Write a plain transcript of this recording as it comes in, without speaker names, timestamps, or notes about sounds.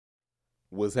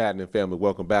What's happening, family?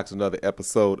 Welcome back to another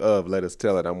episode of Let Us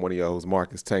Tell It. I'm one of your hosts,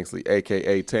 Marcus Tanksley,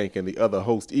 a.k.a. Tank, and the other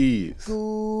host is...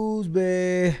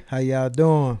 Gooseby. How y'all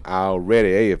doing? Already.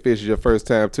 Hey, if this is your first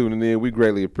time tuning in, we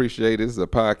greatly appreciate it. This is a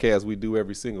podcast we do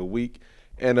every single week.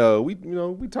 And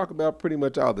we talk about pretty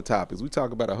much all the topics. We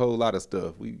talk about a whole lot of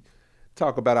stuff. We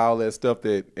talk about all that stuff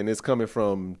and it's coming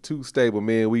from two stable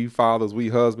men. We fathers, we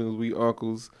husbands, we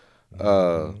uncles,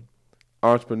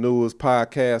 entrepreneurs,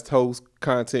 podcast hosts,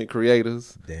 content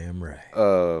creators. Damn right.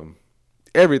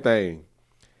 Everything.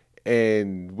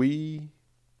 And we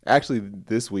actually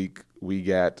this week we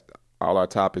got all our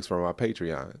topics from our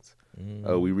Patreons.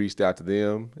 We reached out to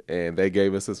them and they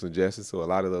gave us some suggestions. So a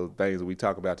lot of those things that we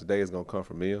talk about today is going to come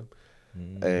from them.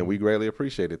 And we greatly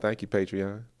appreciate it. Thank you,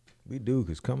 Patreon. We do,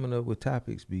 because coming up with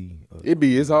topics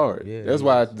it's hard. Yeah, that's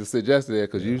why I suggested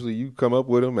that, because usually you come up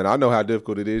with them, and I know how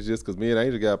difficult it is just because me and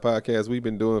Angel got a podcast we've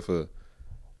been doing for,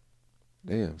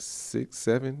 6,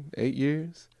 7, 8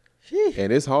 years. Sheesh.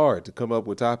 And it's hard to come up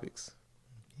with topics.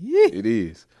 Yeah. It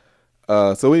is.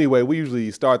 So anyway, we usually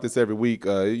start this every week.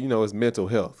 It's mental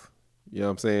health. You know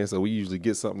what I'm saying? So we usually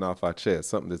get something off our chest,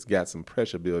 something that's got some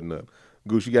pressure building up.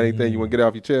 Goose, you got anything you want to get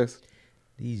off your chest?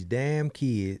 These damn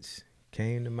kids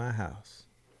came to my house.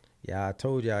 Yeah, I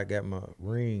told you I got my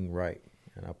ring right,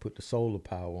 and I put the solar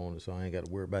power on it so I ain't got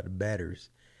to worry about the batteries.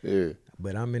 Yeah.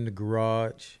 But I'm in the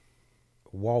garage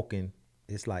walking.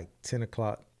 It's like 10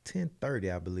 o'clock,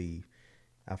 10:30, I believe.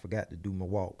 I forgot to do my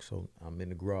walk, so I'm in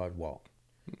the garage walking.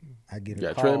 I get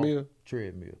a call. Treadmill?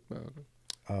 Treadmill. Oh,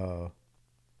 okay.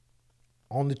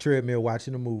 On the treadmill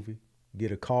watching a movie,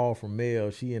 get a call from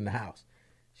Mel. She in the house.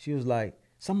 She was like,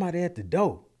 somebody at the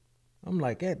door. I'm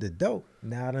like, at the door?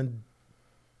 Now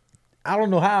I don't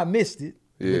know how I missed it.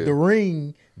 Yeah. But the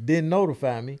ring didn't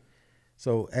notify me.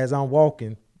 So as I'm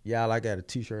walking, y'all, I got a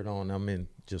T-shirt on. I'm in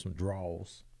just some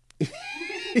drawers.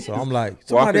 So I'm like,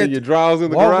 walking in your drawers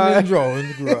in the garage? Walking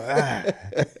in the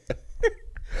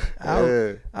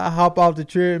garage. I hop off the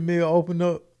treadmill, open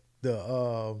up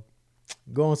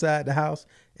go inside the house,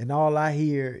 and all I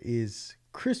hear is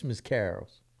Christmas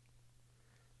carols.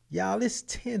 Y'all, it's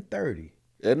 10:30.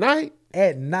 At night?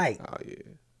 At night. Oh, yeah.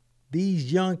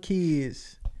 These young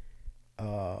kids,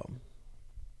 Latinos,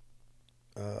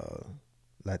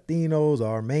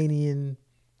 Armenian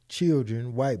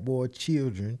children, white boy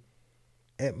children,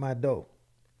 at my door.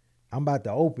 I'm about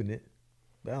to open it,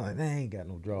 but I'm like, they ain't got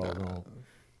no drawers on.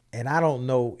 And I don't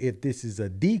know if this is a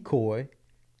decoy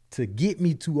to get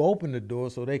me to open the door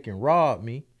so they can rob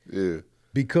me. Yeah.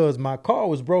 Because my car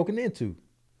was broken into.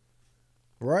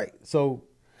 Right? So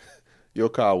your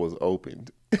car was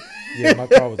opened. Yeah, my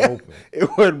car was open. It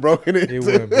wasn't broken into. It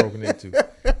wasn't broken into.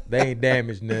 They ain't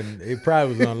damaged nothing. It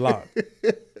probably was unlocked.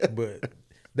 But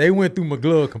they went through my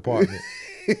glove compartment.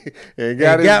 and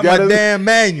got my damn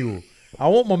manual. I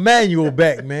want my manual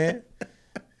back, man.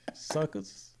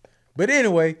 Suckers. But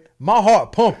anyway, my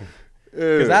heart pumping.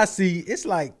 Because I see, it's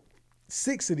like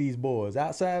 6 of these boys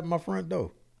outside my front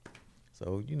door.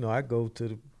 So, I go to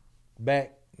the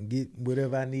back and get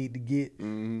whatever I need to get.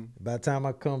 Mm-hmm. By the time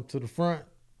I come to the front,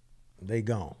 they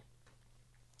gone.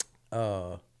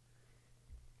 I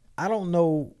don't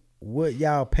know what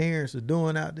y'all parents are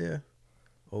doing out there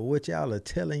or what y'all are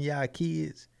telling y'all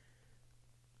kids,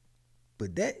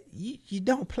 but that you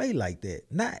don't play like that.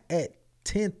 Not at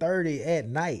 10:30 at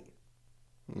night.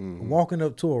 Mm-hmm. Walking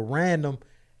up to a random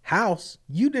house.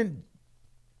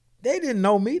 They didn't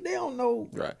know me. They don't know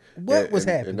what was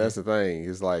happening. And that's the thing.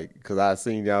 It's like, because I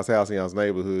seen y'all's house in y'all's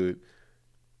neighborhood,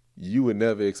 you would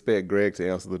never expect Greg to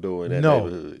answer the door in that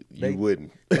neighborhood. You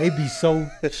wouldn't. They'd be so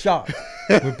shocked.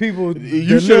 When people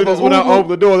you should have just when I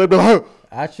opened the door, they'd be like,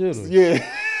 I should have.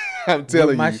 Yeah. I'm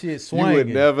telling you, shit you would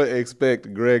never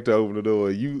expect Greg to open the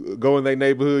door. You go in their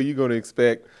neighborhood, you're going to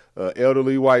expect an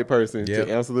elderly white person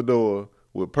to answer the door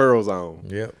with pearls on.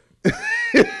 Yep.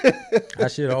 I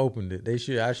should have opened it. I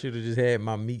should have just had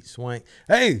my meat swank.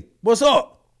 Hey, what's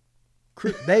up?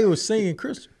 They were singing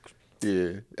Christmas.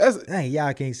 Yeah. Dang,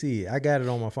 y'all can't see it. I got it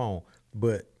on my phone.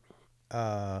 But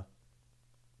tell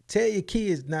your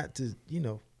kids not to,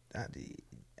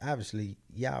 obviously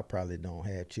y'all probably don't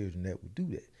have children that would do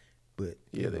that. But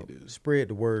they do. Spread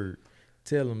the word.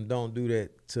 Tell them don't do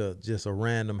that to just a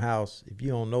random house. If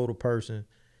you don't know the person,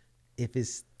 if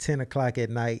it's 10 o'clock at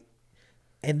night,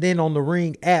 and then on the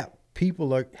Ring app,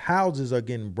 houses are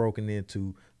getting broken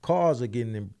into, cars are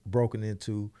getting broken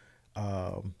into,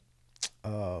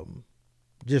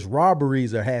 just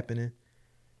robberies are happening.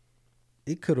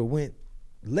 It could have went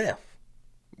left.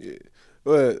 Yeah,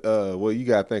 but you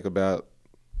gotta think about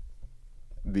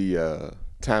the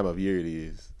time of year it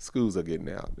is. Schools are getting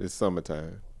out. It's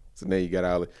summertime. So now you got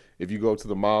all. If you go to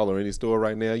the mall or any store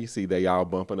right now, you see they all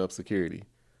bumping up security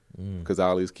because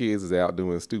all these kids is out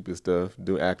doing stupid stuff,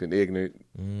 acting ignorant,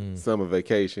 summer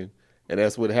vacation, and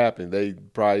that's what happened. They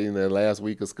probably in their last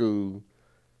week of school,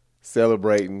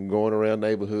 celebrating, going around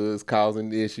neighborhoods,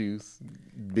 causing issues,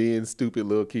 being stupid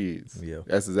little kids. Yeah,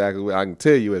 that's exactly what I can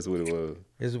tell you. That's what it was.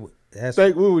 What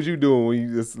was you doing when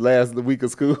you this last week of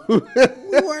school?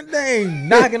 We weren't dang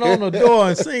knocking on the door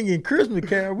and singing Christmas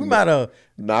carol. We might have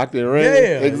knocked and ran.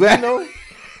 Yeah, exactly. You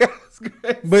know?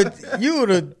 But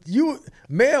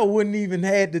Mel wouldn't even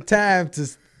had the time to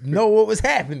know what was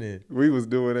happening. We was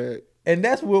doing that, and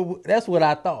that's what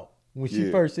I thought when she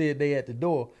first said they at the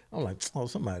door. I'm like, oh,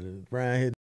 somebody around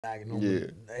here knocking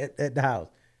on at the house,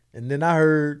 and then I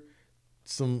heard.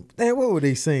 What were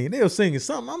they singing? They were singing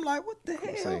something. I'm like, what the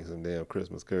hell? Singing some damn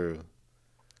Christmas carol.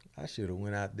 I should have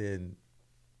went out there and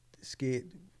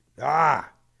scared.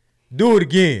 Do it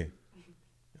again.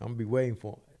 I'm gonna be waiting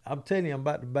for it. I'm telling you, I'm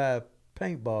about to buy a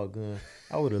paintball gun.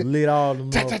 I would have lit all them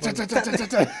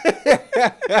motherfuckers.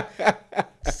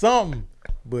 Something.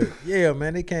 But yeah,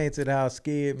 man, they came to the house,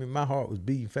 scared me. My heart was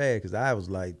beating fast because I was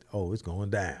like, oh, it's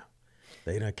going down.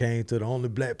 They done came to the only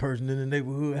black person in the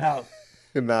neighborhood house.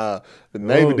 Nah, the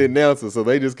neighbor didn't answer, so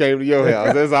they just came to your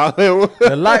house. That's all it was.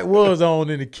 The light was on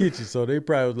in the kitchen, so they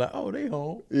probably was like, oh, they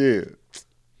home. Yeah.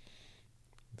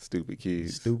 Stupid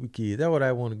kids. Stupid kids. That's what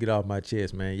I want to get off my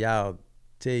chest, man. Y'all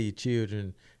tell your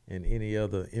children and any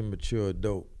other immature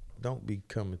adult, don't be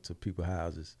coming to people's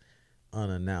houses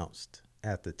unannounced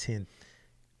after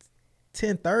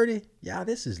 10:30. Y'all,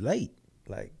 this is late.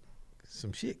 Like,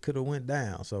 some shit could have went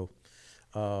down. So,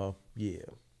 yeah.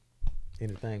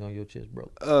 Anything on your chest,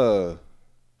 bro?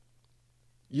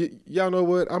 Y'all know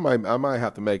what? I might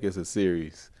have to make this a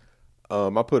series.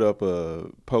 I put up a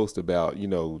post about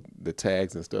the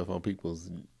tags and stuff on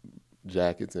people's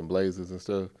jackets and blazers and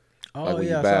stuff. Oh, like when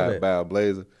yeah, you buy a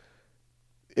blazer.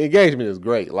 Engagement is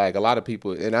great. Like a lot of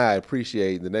people, and I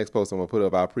appreciate the next post I'm gonna put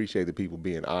up. I appreciate the people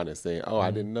being honest, saying, "Oh, I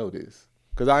didn't know this,"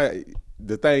 because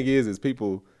the thing is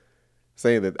people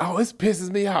saying that, oh, this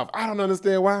pisses me off. I don't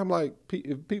understand why. I'm like,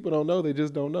 if people don't know, they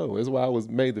just don't know. That's why I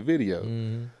made the video.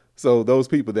 So those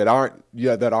people that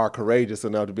are courageous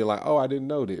enough to be like, oh, I didn't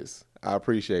know this. I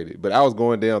appreciate it. But I was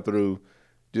going down through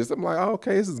I'm like, oh,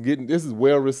 okay, this is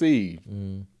well received.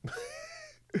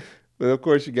 But of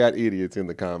course you got idiots in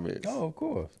the comments. Oh, of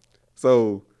course.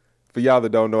 So for y'all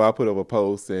that don't know, I put up a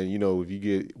post saying, if you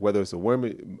get, whether it's a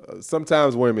women,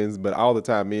 sometimes women's, but all the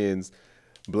time men's,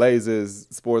 blazers,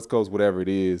 sports coats, whatever it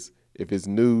is, if it's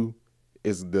new,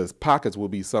 the pockets will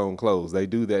be sewn closed. They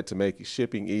do that to make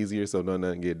shipping easier so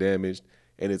nothing get damaged,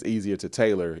 and it's easier to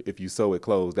tailor if you sew it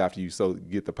closed after you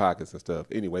get the pockets and stuff.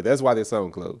 Anyway, that's why they're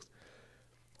sewn closed.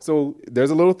 So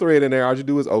there's a little thread in there. All you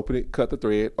do is open it, cut the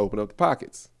thread, open up the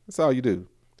pockets. That's all you do.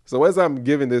 So as I'm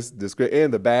giving this description,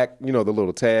 and the back, the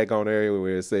little tag on there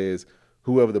where it says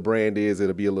whoever the brand is,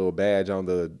 it'll be a little badge on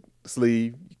the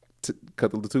sleeve.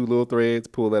 Cut the two little threads,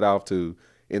 pull that off too.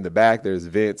 In the back, there's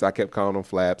vents. I kept calling them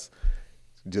flaps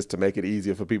just to make it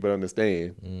easier for people to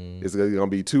understand. It's going to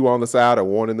be two on the side or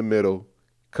one in the middle.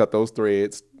 Cut those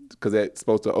threads because that's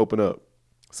supposed to open up.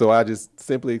 So I just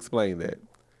simply explained that.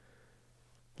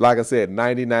 Like I said,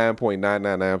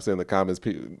 99.999% of the comments,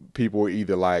 people were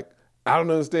either like, I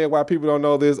don't understand why people don't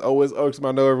know this. Oh, it's irksome.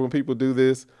 I know everyone people do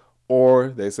this. Or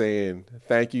they're saying,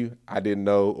 thank you, I didn't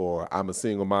know. Or I'm a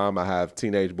single mom, I have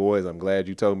teenage boys. I'm glad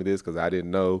you told me this because I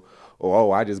didn't know. Or,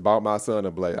 oh, I just bought my son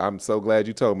a blazer. I'm so glad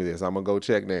you told me this. I'm going to go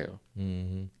check now.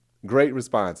 Great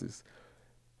responses.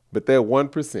 But they're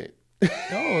 1%. Oh,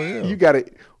 yeah. You got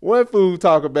it. One fool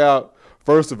talk about,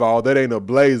 first of all, that ain't a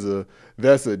blazer.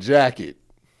 That's a jacket.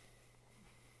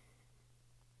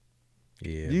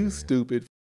 Yeah, you man. Stupid.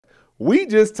 We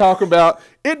just talk about,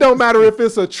 it don't matter if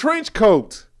it's a trench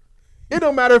coat. It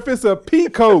don't matter if it's a pea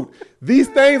coat. These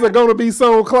things are going to be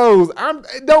sewn closed.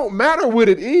 It don't matter what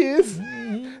it is.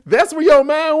 That's where your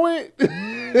mind went.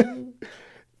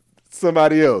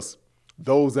 Somebody else.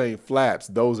 Those ain't flaps.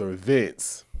 Those are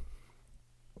vents.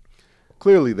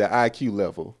 Clearly the IQ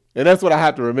level. And that's what I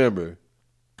have to remember.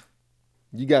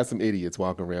 You got some idiots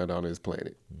walking around on this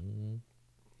planet.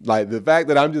 Like the fact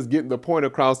that I'm just getting the point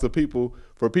across to people,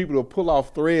 for people to pull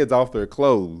off threads off their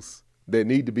clothes that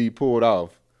need to be pulled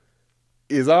off,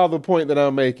 is all the point that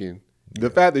I'm making. The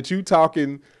fact that you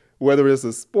talking, whether it's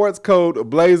a sports coat, a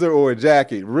blazer, or a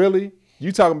jacket, really?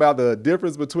 You talking about the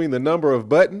difference between the number of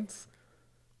buttons?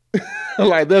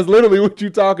 Like, that's literally what you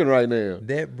talking right now.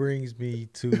 That brings me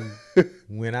to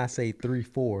when I say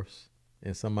 3/4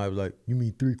 and somebody was like, you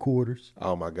mean 3/4?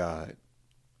 Oh, my God.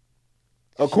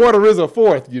 A quarter is a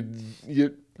fourth. You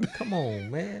Come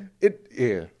on, man.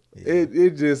 Yeah. Yeah.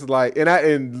 It just like,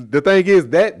 and the thing is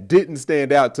that didn't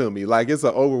stand out to me. Like it's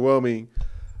an overwhelming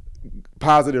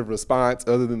positive response,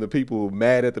 other than the people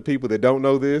mad at the people that don't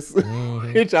know this.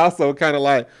 Mm-hmm. Which also kind of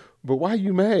like, but why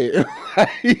you mad?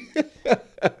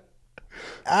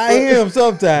 I am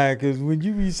sometimes, because when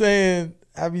you be saying,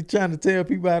 I be trying to tell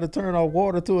people how to turn off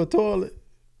water to a toilet.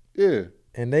 Yeah.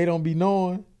 And they don't be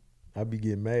knowing, I be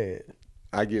getting mad.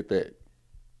 I get that.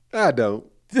 I don't.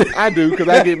 I do, because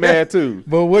I get mad too.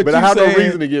 But I have no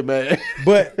reason to get mad.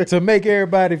 But to make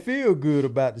everybody feel good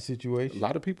about the situation. A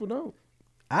lot of people don't.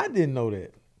 I didn't know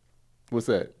that. What's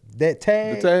that? That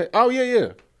tag. The tag? Oh,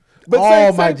 yeah. But all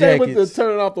same my thing with jackets. the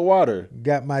turning off the water.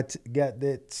 Got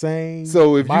that same.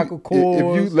 So if Michael if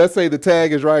Kors. you, let's say the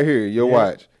tag is right here, your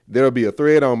watch, there'll be a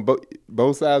thread on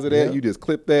both sides of that. Yep. You just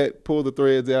clip that, pull the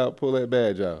threads out, pull that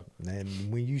badge out. And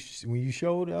when you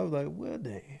showed it, I was like, well,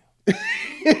 damn.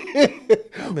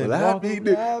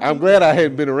 I'm glad I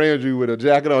hadn't been around you with a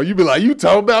jacket on. You be like, you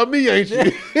talking about me, ain't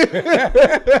you?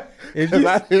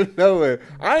 I didn't know it.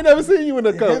 I ain't never seen you in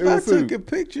a coat. I took a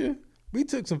picture. We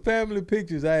took some family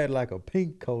pictures. I had like a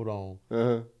pink coat on.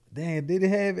 Uh-huh. Damn, did it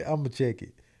have it? I'm gonna check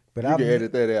it. But you can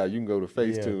edit that out. You can go to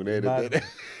Facetune and edit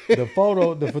that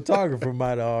out. The photographer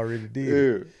might have already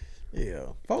did. Yeah.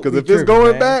 Because if it's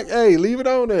going back, hey, leave it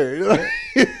on there.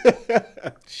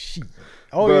 Shit.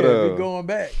 Oh, but, yeah, if it's going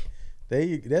back.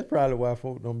 That's probably why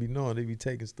folks don't be knowing. They be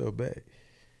taking stuff back.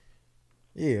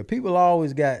 Yeah, people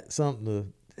always got something to,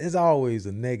 it's always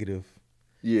a negative.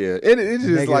 Yeah, and it's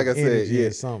just like I said, yeah.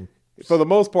 Something. For the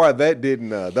most part,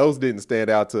 those didn't stand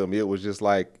out to me. It was just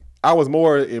like, I was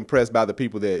more impressed by the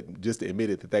people that just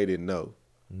admitted that they didn't know.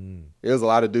 There was a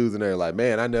lot of dudes in there like,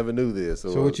 man, I never knew this.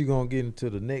 So what you gonna get into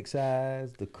the neck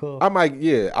size, the cuff? I might,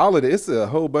 all of it. It's a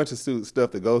whole bunch of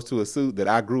stuff that goes to a suit that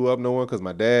I grew up knowing because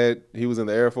my dad, he was in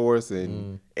the Air Force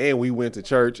and we went to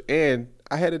church and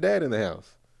I had a dad in the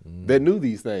house that knew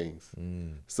these things.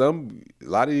 A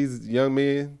lot of these young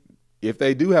men, if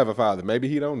they do have a father, maybe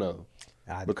he don't know.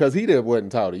 Because he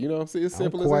wasn't taught it, you know what I'm saying? It's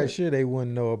simple as that. I'm quite sure they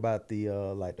wouldn't know about the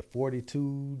like the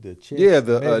 42, the chest. Yeah,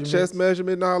 the chest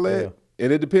measurement and all that. Yeah. And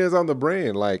it depends on the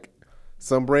brand. Like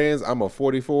some brands, I'm a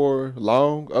 44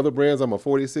 long. Other brands, I'm a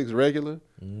 46 regular.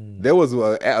 There was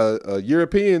a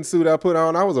European suit I put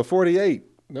on. I was a 48.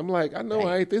 And I'm like, I know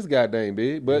I ain't this goddamn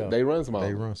big, but they run small.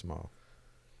 They run small.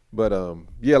 But a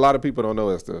lot of people don't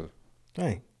know that stuff.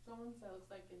 Dang. Someone said it looks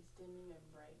like it's dimming and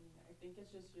brightening. I think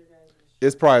it's just your guys'.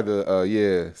 It's probably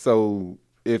the So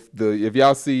if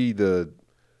y'all see the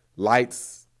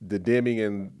lights, the dimming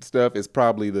and stuff, it's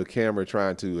probably the camera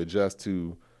trying to adjust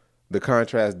to the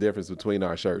contrast difference between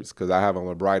our shirts. Because I have on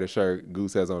a brighter shirt,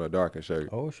 Goose has on a darker shirt.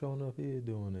 Oh, sure enough, he is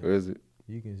doing that. Or is it?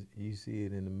 You see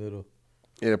it in the middle.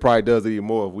 And it probably does it even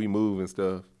more if we move and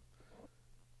stuff.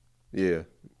 Yeah.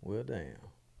 Well, damn.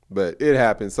 But it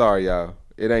happens. Sorry, y'all.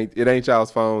 It ain't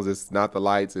y'all's phones. It's not the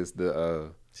lights. It's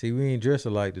the See, we ain't dressed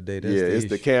alike today. That's it's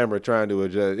the camera trying to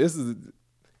adjust. This is.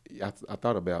 I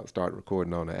thought about starting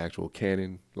recording on the actual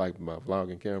Canon, like my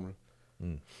vlogging camera.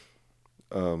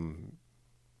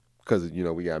 Because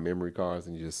we got memory cards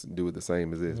and you just do it the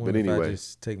same as this. But anyway, I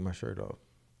just take my shirt off.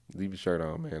 Leave your shirt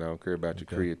on, man. I don't care about your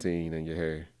creatine and your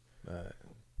hair. All right.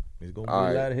 It's gonna be a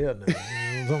lot of hair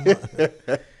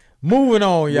now. Moving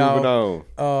on, y'all. Moving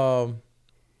on.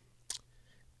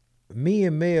 Me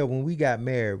and Mel, when we got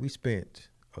married, we spent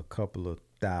a couple of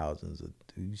thousands.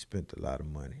 We spent a lot of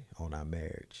money on our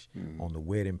marriage, on the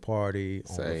wedding party,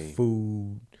 on the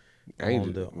food,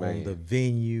 on the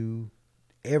venue,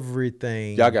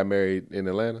 everything. Y'all got married in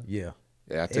Atlanta? Yeah.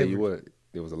 Yeah, I tell you what,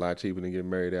 it was a lot cheaper than getting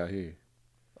married out here.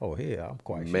 Oh, yeah, I'm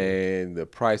quite sure. Man, the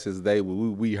prices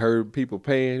we heard people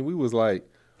paying, we was like,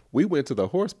 we went to the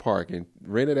horse park and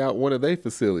rented out one of their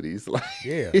facilities.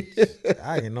 Yeah,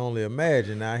 I can only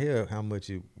imagine out here how much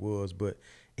it was, but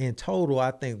in total,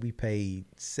 I think we paid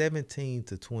 $17,000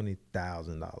 to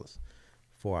 $20,000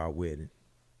 for our wedding.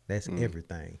 That's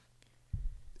everything.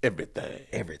 Everything.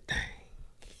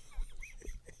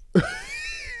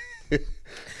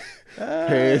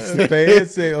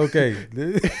 Pants, okay.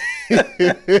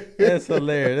 That's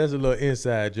hilarious. That's a little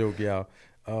inside joke, y'all.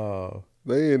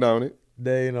 They ain't on it.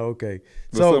 They ain't okay.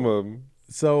 But some of them.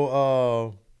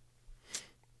 So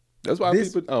that's why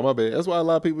people. Oh my bad. That's why a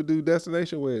lot of people do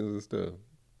destination weddings and stuff.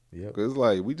 Yeah. Because it's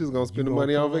like we just gonna spend the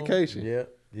money on vacation. Yeah.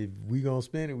 If we gonna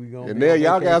spend it, we gonna. And now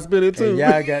y'all gotta spend it too. And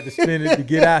y'all got to spend it to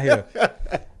get out here.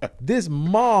 This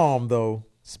mom though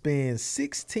spends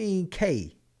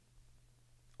 $16,000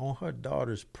 on her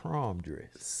daughter's prom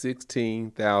dress.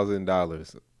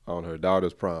 $16,000 on her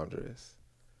daughter's prom dress.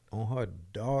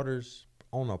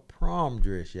 On a prom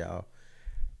dress, y'all.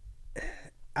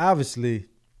 Obviously,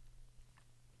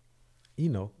 you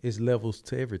know, it's levels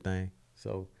to everything.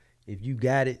 So if you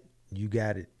got it, you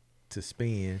got it to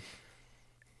spend.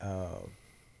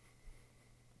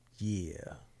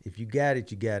 Yeah. If you got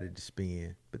it, you got it to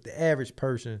spend. But the average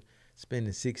person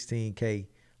spending $16K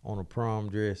on a prom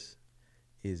dress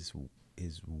is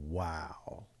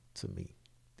wow to me.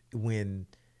 When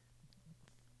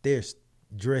there's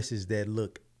dresses that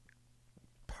look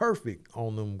perfect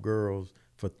on them girls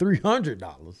for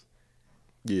 $300.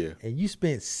 Yeah. And you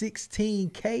spent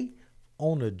 $16K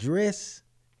on a dress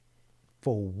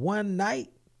for one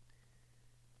night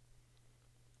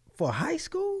for high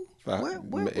school? What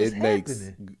was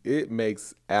happening? It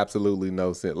makes absolutely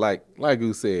no sense. Like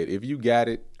you said, if you got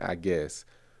it, I guess.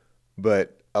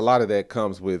 But a lot of that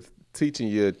comes with teaching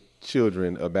your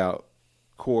children about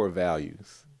core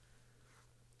values.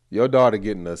 Your daughter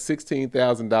getting a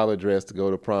 $16,000 dress to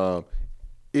go to prom.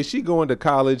 Is she going to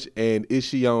college, and is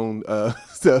she on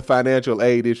financial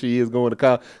aid if she is going to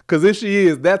college? Because if she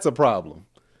is, that's a problem.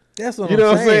 That's what you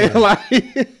know I'm saying. what I'm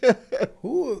saying? Like,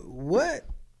 what?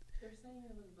 They're saying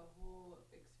it was the whole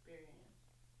experience,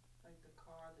 like the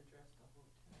car, the dress, the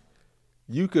hotel.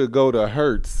 you could go to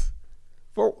Hertz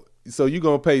so you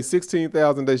gonna pay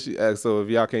 $16,000. So if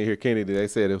y'all can't hear Kennedy, they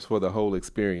said it was for the whole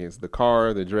experience: the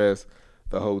car, the dress,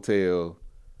 the hotel.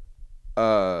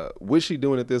 What's she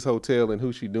doing at this hotel, and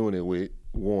who she doing it with?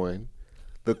 One,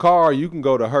 the car, you can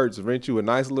go to Hertz, rent you a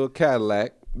nice little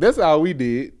Cadillac. That's how we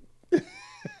did.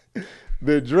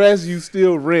 The dress you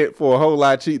still rent for a whole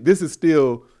lot cheap. This is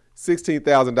still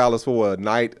 $16,000 for a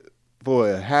night, for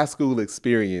a high school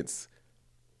experience.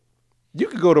 You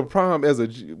could go to prom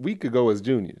we could go as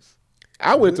juniors.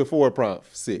 I went to 4 proms,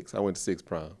 6. I went to 6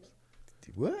 proms.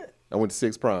 What? I went to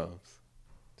 6 proms.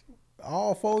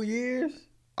 All 4 years?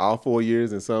 All 4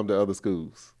 years in some of the other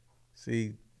schools.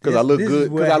 See, because I look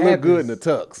good. Because I look good in the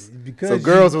tux. So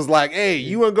girls was like, "Hey,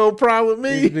 you want to go prom with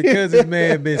me?" It's because this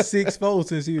man been 6'4"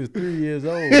 since he was 3 years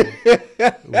old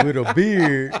with a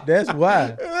beard. That's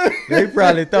why they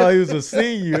probably thought he was a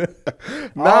senior.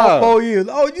 All 4 years.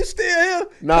 Oh, you still here?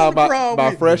 Nah,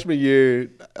 my freshman year,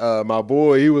 my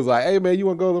boy, he was like, "Hey man, you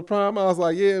want to go to the prom?" I was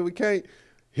like, "Yeah, we can't."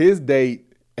 His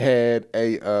date had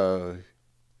a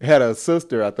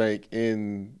sister, I think,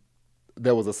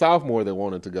 there was a sophomore that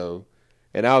wanted to go.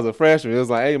 And I was a freshman. It was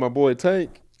like, hey, my boy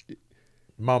Tank,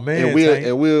 my man,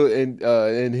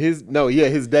 and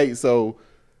his date. So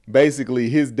basically,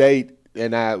 his date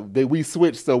and we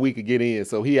switched so we could get in.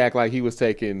 So he act like he was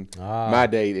taking my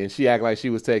date, and she act like she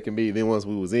was taking me. Then once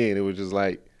we was in, it was just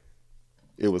like,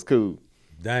 it was cool.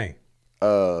 Dang.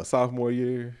 Sophomore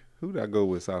year, who did I go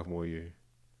with sophomore year?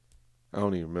 I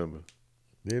don't even remember.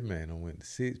 That man I went to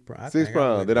 6 proms. 6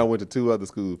 proms. Then I went to 2 other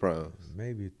school proms.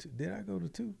 Maybe 2. Did I go to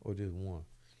 2 or just 1?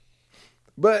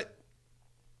 But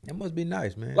that must be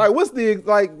nice, man. Like,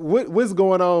 what's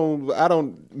going on? I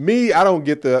don't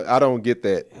get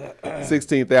that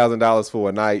 $16,000 for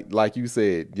a night. Like you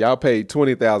said, y'all paid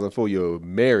 $20,000 for your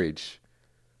marriage.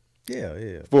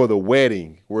 Yeah. For the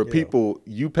wedding, where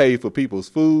you pay for people's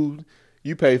food,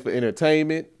 you pay for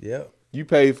entertainment. Yep. You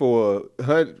pay for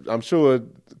I'm sure a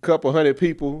couple hundred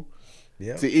people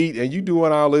to eat, and you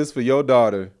doing all this for your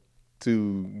daughter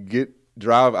to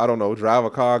drive a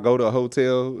car, go to a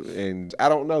hotel, and I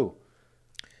don't know.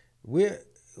 We're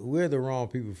the wrong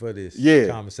people for this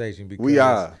conversation because we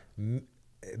are. I'm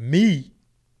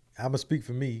gonna speak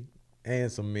for me and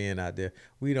some men out there.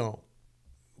 We don't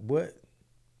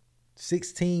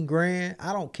 16 grand.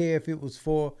 I don't care if it was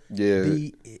for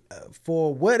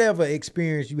for whatever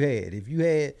experience you had. If you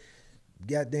had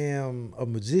goddamn a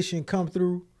musician come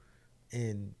through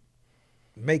and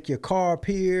make your car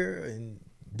appear and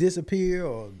disappear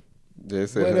or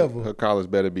whatever, her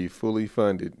college better be fully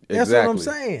funded. That's what I'm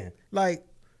saying. Like,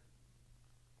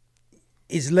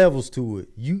 it's levels to it.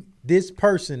 This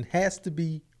person has to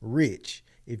be rich.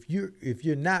 If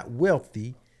you're not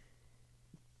wealthy,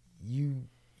 you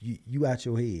out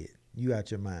your head. You out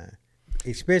your mind.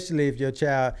 Especially if your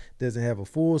child doesn't have a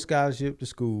full scholarship to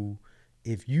school.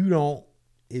 If y'all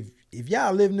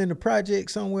living in a project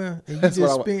somewhere and you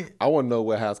just spent. I want to know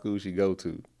what high school she go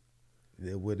to.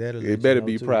 It better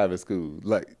be private school.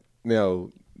 Like,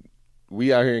 now,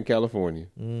 we out here in California.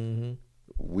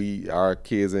 Mm-hmm. Our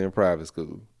kids are in private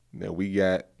school. Now, we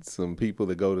got some people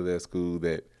that go to that school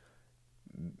that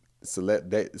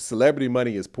celebrity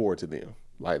money is poor to them.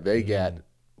 Like, they got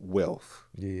wealth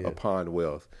upon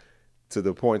wealth, to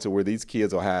the point to where these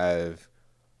kids will have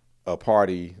a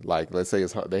party. Like, let's say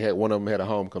one of them had a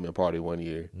homecoming party one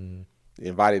year,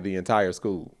 invited the entire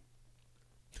school.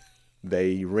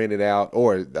 They rented out,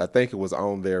 or I think it was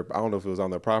on their, I don't know if it was on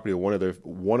their property or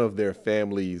one of their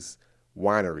family's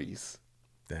wineries.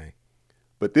 Dang.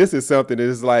 But this is something that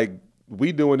is like,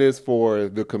 we doing this for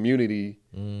the community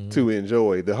to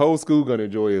enjoy. The whole school gonna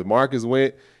enjoy it. Marcus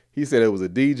went. He said it was a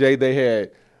DJ. They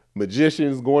had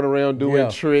magicians going around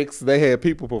doing tricks. They had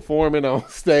people performing on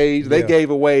stage. They gave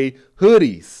away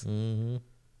hoodies. Mm-hmm.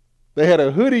 They had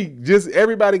a hoodie. Just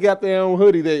everybody got their own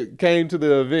hoodie that came to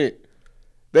the event.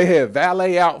 They had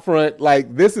valet out front.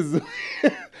 Like, this is.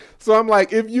 So I'm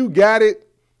like, if you got it,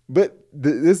 but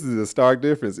this is a stark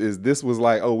difference. Is this was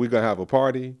like, oh, we're gonna have a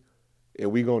party. And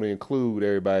we're going to include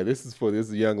everybody. This is for this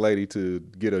young lady to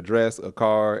get a dress, a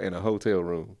car, and a hotel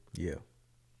room. Yeah.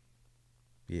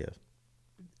 Yeah.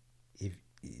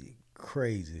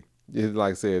 Crazy. It's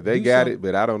like I said, they got it,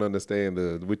 but I don't understand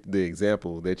the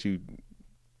example that you.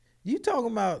 You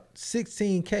talking about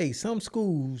 $16K. Some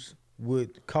schools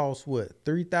would cost what,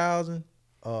 $3,000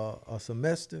 a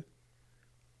semester,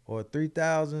 or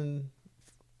 $3,000.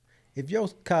 If your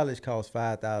college costs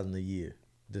 $5,000 a year,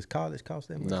 does college cost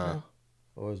that much? Nah. Now?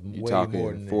 Or is You way talking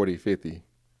more than 40, 50.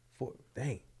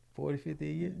 Dang, 40, 50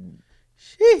 a year?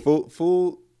 Shit.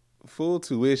 Full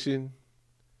tuition.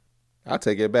 I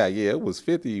take it back. Yeah, it was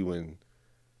 50 when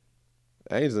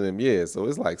Angel and them, yeah. So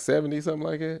it's like 70, something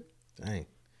like that. Dang.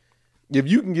 If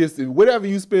you can get whatever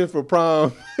you spend for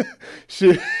prom,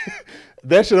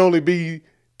 that should only be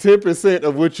 10%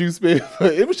 of what you spend.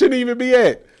 It shouldn't even be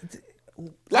at.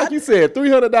 Like you said,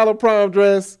 $300 prom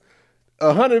dress,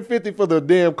 $150 for the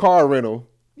damn car rental.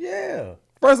 Yeah.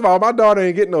 First of all, my daughter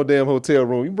ain't getting no damn hotel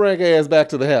room. You bring her ass back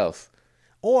to the house.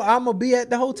 Or I'm gonna be at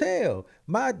the hotel.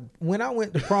 When I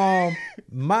went to prom,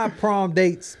 my prom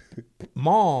date's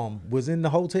mom was in the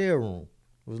hotel room.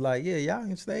 It was like, yeah, y'all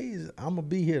can stay. I'm gonna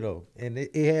be here though. And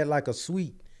it had like a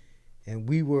suite, and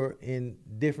we were in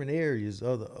different areas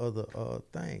of the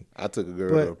thing. I took a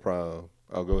girl to prom.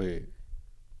 Oh, go ahead.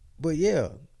 But yeah,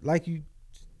 like you.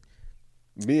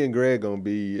 Me and Greg gonna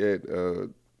be at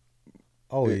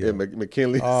at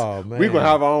McKinley. Oh man, we gonna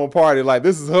have our own party. Like,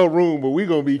 this is her room, but we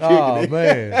gonna be kicking it. Oh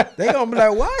man, they gonna be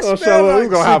like, why? We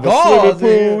gonna have a swimming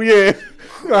pool. Yeah,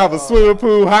 we gonna have a swimming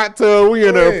pool, hot tub. We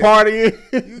in there partying.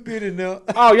 You get in there.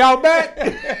 Oh, y'all back?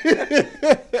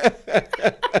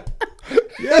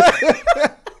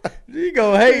 Yeah. You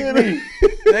gonna hate me.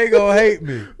 They gonna hate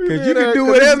me. Because you can do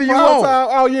whatever you want.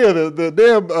 Oh, yeah. The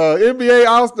damn NBA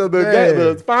All-Star,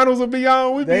 the finals will be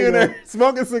on. We be in there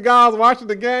smoking cigars, watching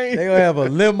the game. They gonna have a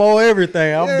limo,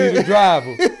 everything. I'm gonna be the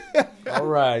driver. All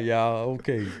right, y'all.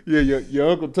 Okay. Yeah, your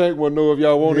Uncle Tank wanna know if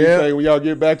y'all want anything when y'all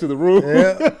get back to the room.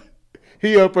 Yeah.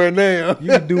 He up there now.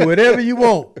 You can do whatever you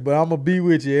want, but I'm gonna be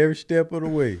with you every step of the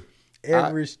way.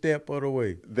 Every step of the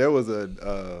way. There was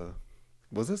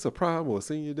was this a prom or a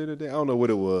senior dinner day? I don't know what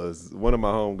it was. One of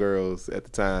my homegirls at the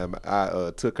time,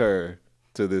 I took her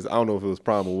to this. I don't know if it was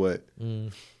prom or what.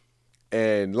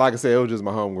 And like I said, it was just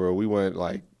my homegirl. We weren't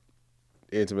like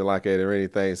intimate like that or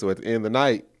anything. So at the end of the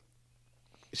night,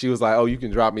 she was like, oh, you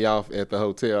can drop me off at the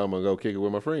hotel. I'm going to go kick it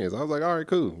with my friends. I was like, all right,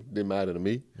 cool. Didn't matter to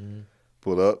me.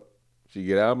 Pull up. She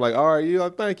get out. I'm like, all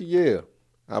right, thank you. Yeah.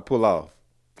 I pull off.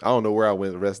 I don't know where I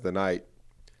went the rest of the night.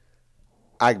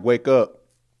 I wake up.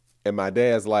 And my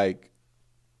dad's like,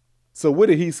 so what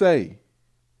did he say?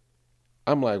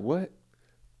 I'm like, what?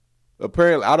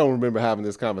 Apparently, I don't remember having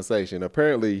this conversation.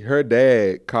 Apparently, her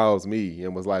dad calls me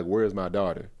and was like, where's my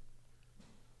daughter?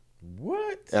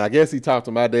 What? And I guess he talked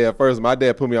to my dad first. My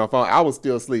dad put me on phone. I was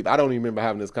still asleep. I don't even remember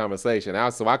having this conversation.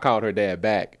 So I called her dad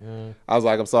back. I was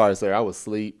like, I'm sorry, sir. I was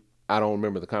asleep. I don't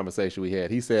remember the conversation we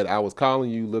had. He said, I was calling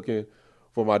you looking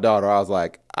for my daughter. I was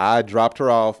like, I dropped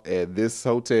her off at this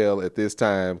hotel at this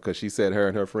time because she said her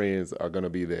and her friends are going to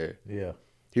be there. Yeah.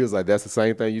 He was like, that's the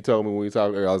same thing you told me when we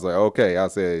talked to her. I was like, okay. I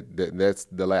said, that's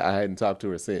I hadn't talked to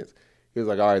her since. He was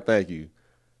like, all right, thank you.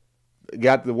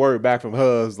 Got the word back from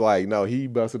Hubs, like, no, he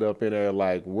busted up in there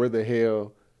like, where the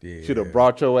hell should have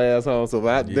brought your ass home? So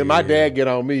then my dad get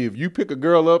on me. If you pick a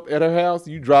girl up at her house,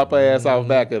 you drop her ass off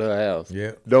back at her house.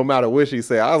 Yeah. Don't matter what she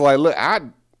said. I was like, look,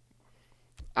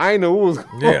 I ain't know what was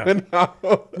going on.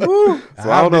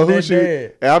 So I don't know who she.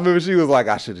 And I remember she was like,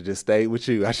 I should have just stayed with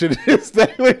you. I should have just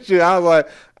stayed with you. I was like,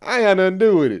 I ain't had nothing to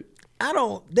do with it.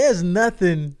 There's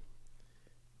nothing,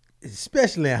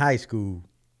 especially in high school,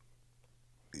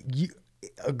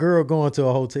 a girl going to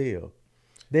a hotel.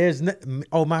 There's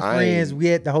my friends,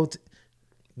 we at the hotel.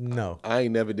 No. I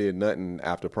ain't never did nothing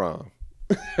after prom.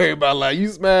 Everybody like, you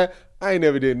smash? I ain't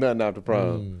never did nothing after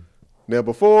prom. Now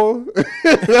before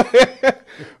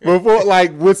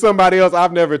like with somebody else,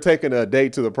 I've never taken a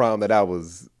date to the prom that I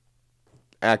was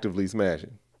actively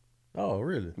smashing. Oh,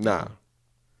 really? Nah.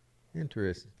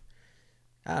 Interesting.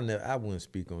 I wouldn't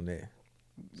speak on that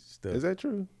stuff. Is that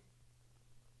true?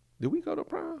 Did we go to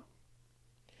prom?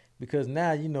 Because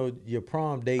now you know your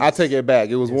prom dates. I take it back.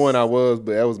 It was one I was,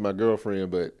 but that was my girlfriend.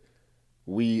 But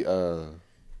we didn't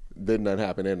nothing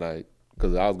happen that night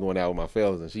because I was going out with my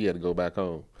fellas and she had to go back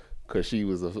home because she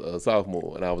was a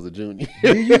sophomore and I was a junior.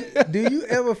 do you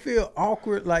ever feel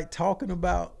awkward like talking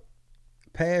about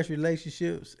past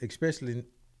relationships, especially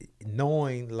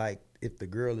knowing like if the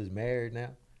girl is married now?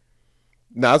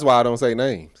 No, that's why I don't say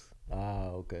names. Ah,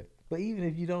 okay. But even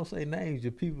if you don't say names,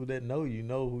 the people that know you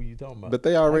know who you talking about. But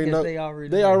they already know. They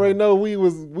already know we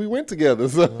went together.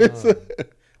 So but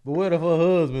what if her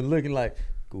husband looking like,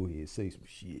 go ahead, say some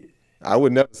shit? I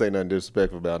would never say nothing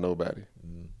disrespectful about nobody.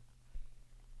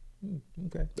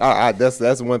 Okay.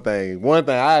 That's one thing. One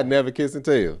thing I'd never kiss and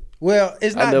tell. Well,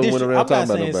 it's not. I never went around I'm talking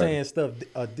not about saying stuff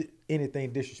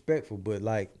anything disrespectful, but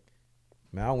like,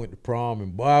 man, I went to prom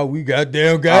and boy, we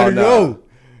goddamn got to know.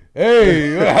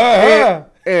 Hey,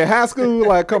 in high school,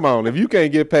 like, come on, if you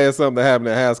can't get past something that happened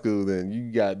in high school, then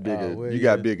you got bigger.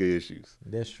 Got bigger issues.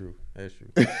 That's true.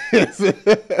 This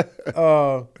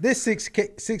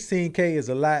 16K is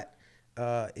a lot.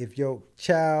 If your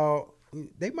child,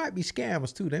 they might be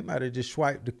scammers too. They might have just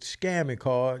swiped the scamming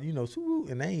card, you know,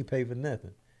 and they ain't pay for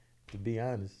nothing. To be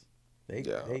honest, they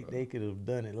could have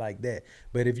done it like that.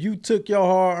 But if you took your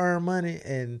hard-earned money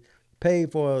and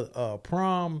paid for a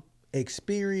prom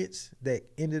experience that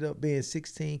ended up being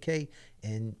 16K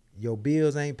and your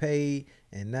bills ain't paid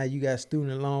and now you got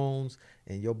student loans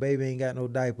and your baby ain't got no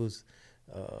diapers,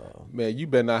 man, you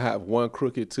better not have one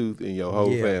crooked tooth in your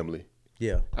whole family.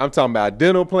 Yeah, I'm talking about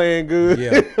dental playing good.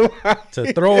 Yeah,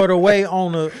 to throw it away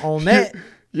on that.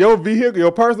 Your vehicle,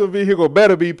 your personal vehicle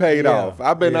better be paid off.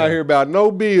 I've been out here about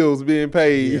no bills being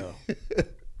paid.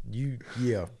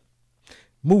 Yeah.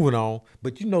 Moving on,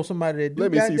 but you know somebody that do.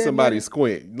 Let me see somebody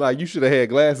squint. Like you should have had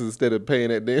glasses instead of paying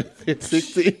that damn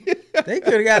 16. They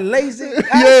could have got LASIK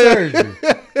eye surgery.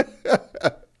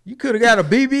 You could have got a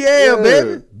BBL,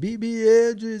 baby.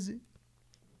 BBL drizzy.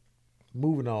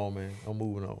 Moving on, man. I'm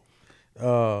moving on.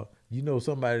 You know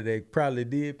somebody that probably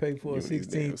did pay for a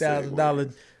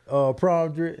 $16,000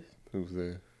 prom dress. Who's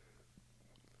that?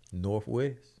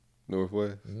 Northwest.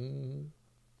 Mm-hmm.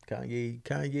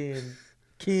 Kanye and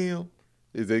Kim.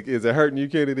 Is it hurting you,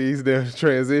 Kenny, these damn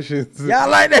transitions? Y'all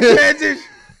like that transition?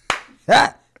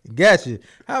 Ha! Gotcha.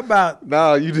 How about?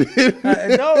 No, you didn't.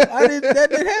 No, I didn't. That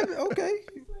didn't happen. Okay.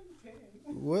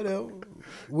 Whatever.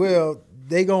 Well,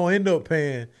 they gonna end up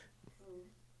paying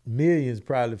millions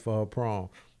probably for her prom.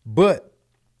 But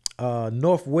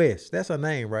Northwest, that's her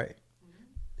name, right?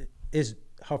 It's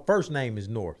her first name is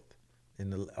North.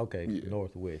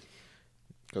 Northwest.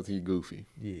 Cause he goofy.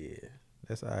 Yeah,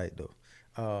 that's all right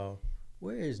though.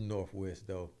 Where is Northwest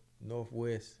though?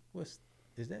 Northwest,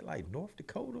 is that like North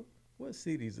Dakota? What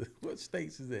states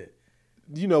is that?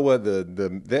 You know what,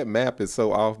 that map is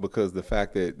so off because the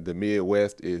fact that the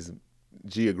Midwest is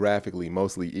geographically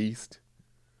mostly east.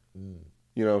 You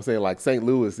know what I'm saying? Like St.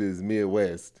 Louis is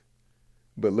Midwest.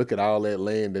 But look at all that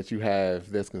land that you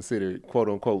have that's considered quote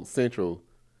unquote central.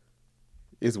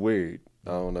 It's weird.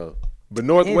 I don't know. But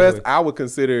Northwest, anyway. I would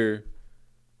consider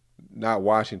not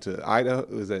Washington. Idaho,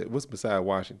 what's beside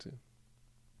Washington?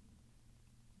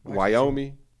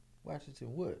 Wyoming?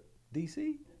 Washington what?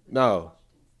 DC? No.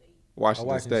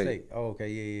 Washington State. Oh, okay,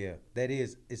 yeah.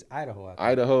 It's Idaho.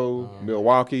 Idaho,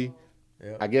 Milwaukee.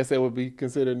 Yep. I guess that would be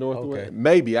considered Northwest. Okay.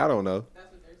 Maybe, I don't know.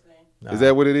 That's what they're saying. Is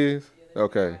that what it is?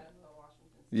 Okay.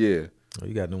 Yeah. Oh,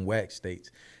 you got them whack states.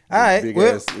 All right. Big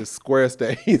ass square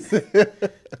states.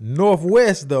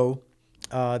 Northwest, though,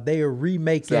 they are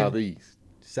remaking.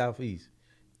 Southeast.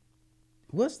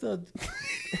 What's the...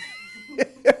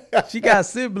 She got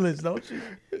siblings, don't she?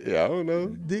 Yeah, I don't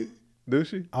know. Do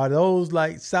she? Are those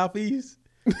like Southeast?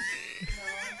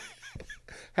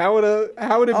 How would it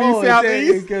be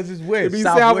Southeast? Because it's west. It'd be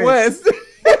Southwest.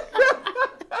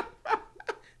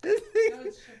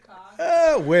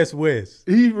 West.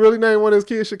 He really named one of his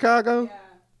kids Chicago? Yeah.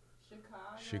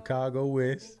 Chicago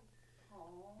West.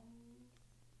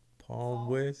 Palm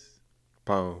West.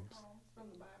 Palms. From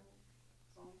the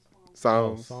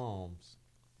Bible. Psalms.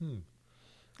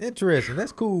 Interesting.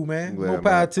 That's cool, man. More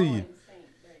power to you.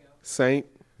 Saint.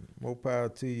 More power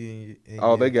to you.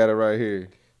 They got it right here.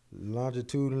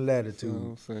 Longitude and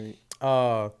latitude. Saint.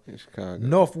 In Chicago.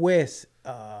 Northwest.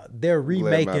 They're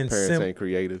remaking. My parents ain't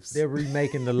creatives. They're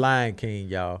remaking The Lion King,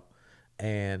 y'all,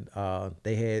 and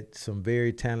they had some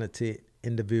very talented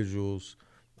individuals,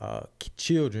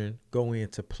 children, go in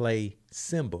to play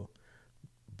Simba,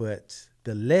 but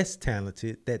the less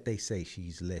talented, that they say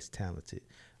she's less talented,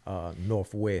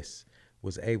 Northwest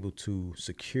was able to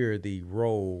secure the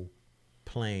role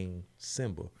playing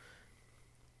Simba.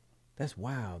 That's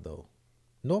wild, though.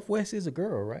 Northwest is a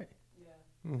girl, right? Yeah.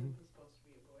 It was supposed to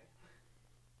be a boy.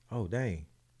 Oh, dang.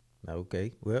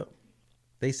 Okay. Well,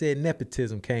 they said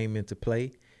nepotism came into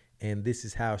play, and this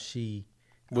is how she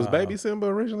Was Baby Simba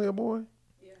originally a boy?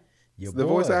 Yeah. your The boy,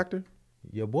 voice actor?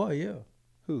 Your boy, yeah.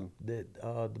 Who? The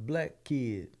black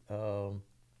kid.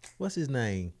 What's his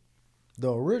name?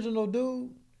 The original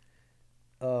dude.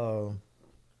 I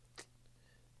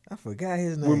forgot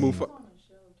his name. He was on a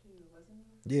show too, wasn't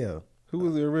he? Yeah. Who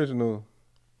was the original?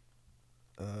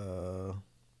 Jason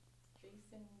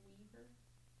Weaver.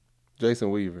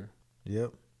 Jason Weaver.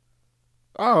 Yep.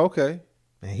 Oh, okay.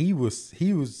 And he was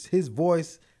his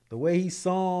voice, the way he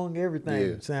sung,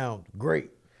 everything Yeah. sound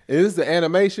great. Is this the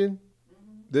animation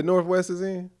that Northwest is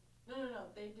in? No.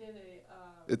 They did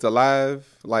a It's a live,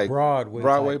 like,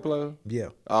 Broadway type. play? Yeah.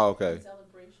 Oh, okay.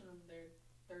 celebration of their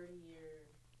 30-year,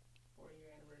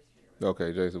 40-year anniversary.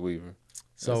 Okay, Jason Weaver.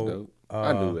 That's So dope.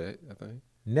 I knew that, I think.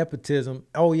 nepotism.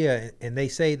 Oh yeah, and they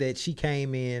say that she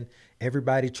came in,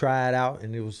 everybody tried out,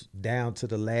 and it was down to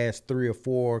the last 3 or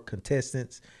 4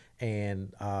 contestants,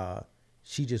 and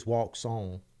she just walks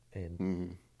on,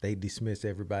 and they dismiss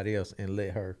everybody else and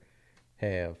let her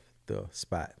have the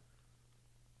spot.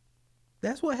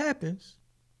 That's what happens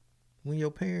when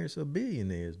your parents are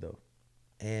billionaires, though.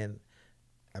 And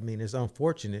I mean, it's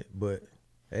unfortunate, but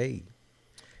hey,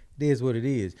 it is what it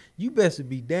is. You best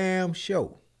be damn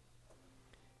sure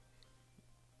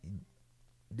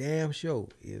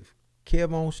if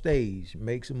Kev on stage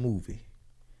makes a movie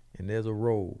and there's a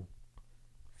role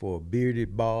for a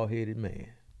bearded, bald-headed man,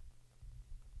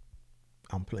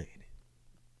 I'm playing it.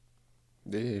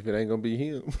 Yeah, if it ain't gonna be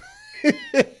him.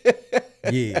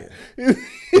 Yeah.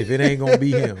 If it ain't gonna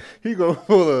be him. he gonna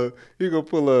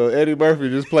pull a Eddie Murphy,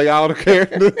 just play all the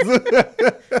characters.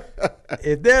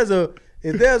 If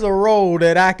there's a role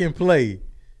that I can play,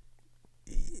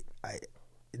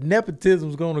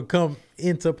 nepotism's gonna come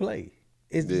into play.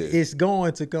 It's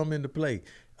going to come into play.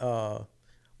 Well,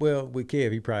 with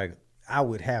Kev, I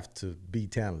would have to be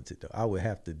talented though. I would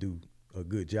have to do a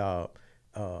good job.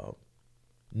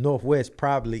 Northwest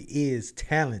probably is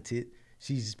talented.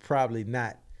 She's probably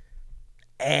not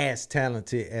as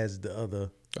talented as the other.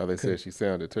 Oh, they said she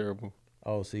sounded terrible.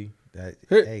 Oh, see that?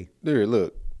 Here, Hey, there,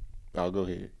 look. I'll go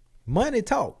ahead. money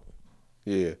talk.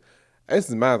 Yeah, this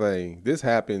is my thing. This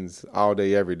happens all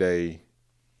day, every day,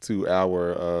 to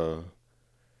our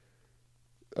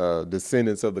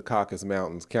descendants of the Caucasus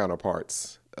Mountains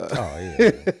counterparts. Oh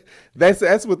yeah.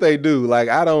 That's what they do. Like,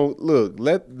 I don't look.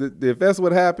 If that's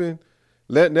what happened,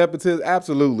 let nepotism.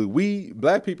 Absolutely, we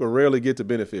black people rarely get to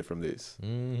benefit from this.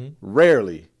 Mm-hmm.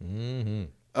 Rarely. Mm-hmm.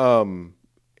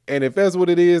 And if that's what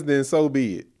it is, then so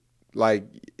be it. Like,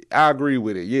 I agree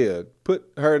with it. Yeah, put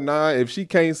her if she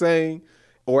can't sing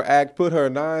or act, put her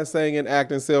non-singing,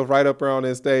 acting self right up there on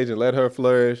that stage and let her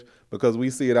flourish, because we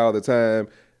see it all the time.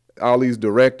 All these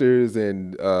directors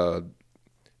and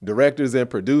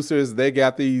producers, they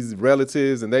got these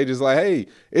relatives and they just like, hey,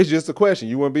 it's just a question.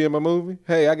 You want to be in my movie?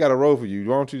 Hey, I got a role for you.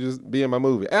 Why don't you just be in my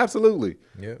movie? Absolutely.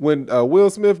 Yep. When Will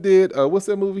Smith did, what's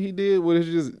that movie he did? Where it's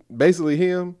just basically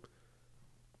him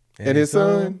and his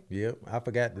son? Yep, I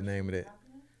forgot the name of that.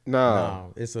 Nah.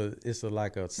 No, it's a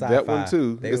like a sci-fi. That one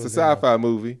too. It's a sci-fi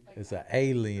movie. It's an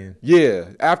alien. Yeah,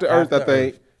 After Earth, I After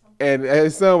think. Earth. And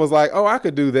his son was like, oh, I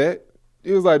could do that.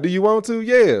 He was like, do you want to?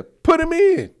 Yeah. Put him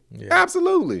in. Yeah.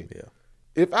 Absolutely. Yeah.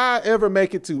 If I ever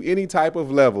make it to any type of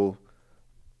level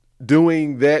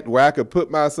doing that where I could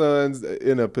put my sons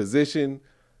in a position,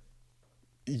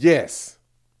 yes.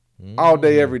 All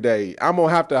day, every day. I'm going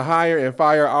to have to hire and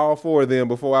fire all 4 of them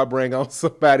before I bring on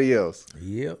somebody else.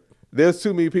 Yep. There's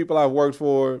too many people I've worked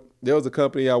for. There was a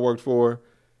company I worked for.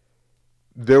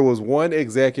 There was one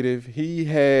executive. He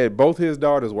had both his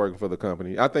daughters working for the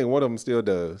company. I think one of them still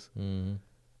does. Mm-hmm.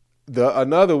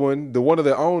 Another one, one of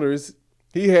the owners,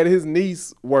 he had his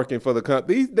niece working for the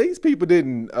company. These people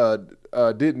didn't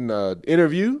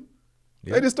interview.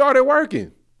 Yep. They just started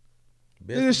working.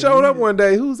 Best They just showed up believe it. one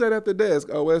day. Who's that at the desk?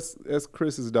 Oh, that's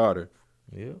Chris's daughter.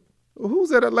 Yep. Who's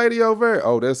that lady over there?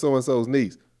 Oh, that's so-and-so's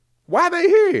niece. Why they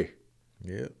here?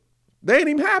 Yep. They ain't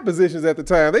even have positions at the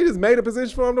time. They just made a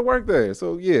position for them to work there.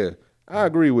 So, yeah, I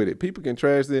agree with it. People can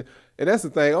trash it. And that's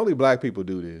the thing. Only black people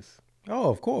do this.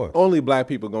 Oh, of course. Only black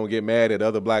people going to get mad at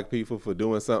other black people for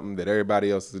doing something that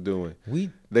everybody else is doing.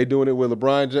 They doing it with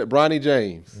Bronny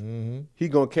James. Mm-hmm. He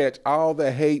going to catch all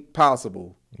the hate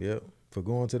possible. Yep. For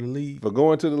going to the league.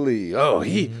 Oh,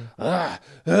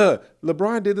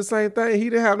 LeBron did the same thing.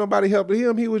 He didn't have nobody helping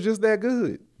him. He was just that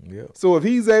good. Yep. So if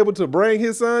he's able to bring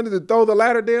his son to throw the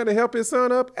ladder down to help his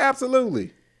son up,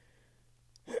 absolutely.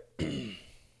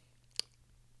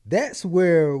 That's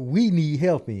where we need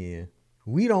help in.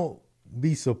 we don't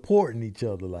be supporting each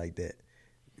other like that.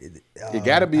 It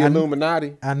got to be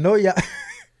Illuminati. I know y'all.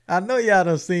 I know y'all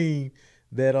done seen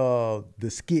that the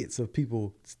skits of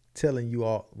people telling you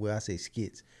all. Well, I say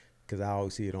skits because I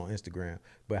always see it on Instagram.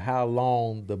 But how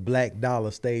long the black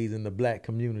dollar stays in the black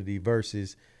community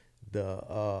versus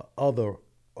the other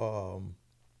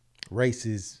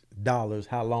races' dollars.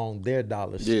 How long their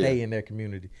dollars stay in their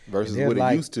community versus what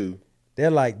it used to. They're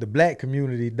like the black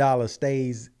community dollar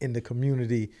stays in the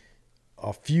community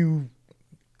a few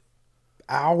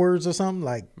hours or something.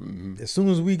 Like as soon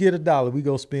as we get a dollar, we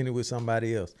go spend it with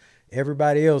somebody else.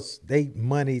 Everybody else, they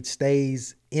money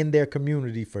stays in their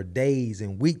community for days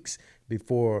and weeks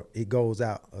before it goes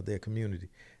out of their community.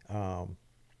 But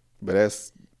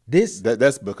that's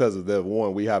because of the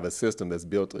one, we have a system that's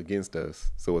built against us,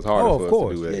 so it's harder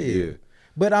for us to do that. Yeah.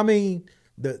 But I mean,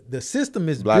 the system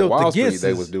is Black built Wall against Street, us.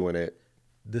 they was doing that.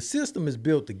 The system is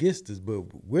built against us, but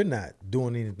we're not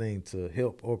doing anything to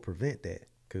help or prevent that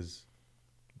because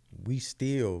we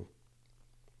still,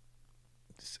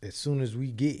 as soon as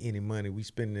we get any money, we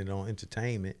spend it on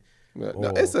entertainment.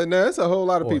 It's a whole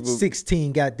lot of people.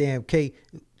 16 goddamn K.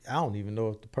 I don't even know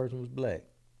if the person was black.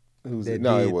 It was.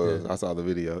 I saw the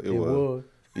video. It was.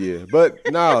 Yeah, but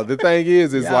no, the thing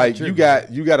is like you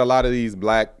got a lot of these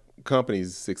black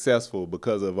companies successful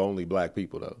because of only black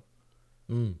people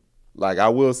though. Like I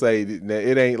will say,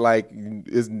 it ain't like,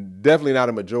 it's definitely not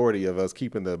a majority of us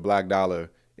keeping the black dollar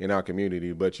in our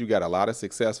community, but you got a lot of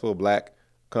successful black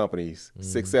companies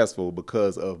successful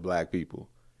because of black people.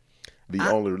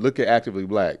 Look at Actively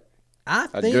Black. I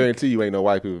guarantee you ain't no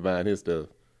white people buying his stuff.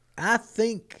 I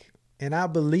think and I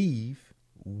believe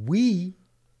we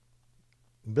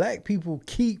black people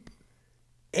keep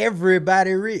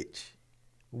everybody rich.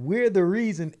 We're the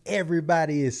reason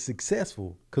everybody is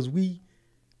successful because we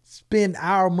spend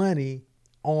our money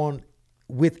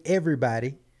with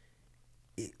everybody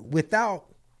without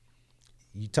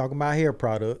you talking about hair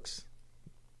products.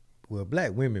 Well,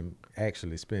 black women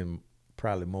actually spend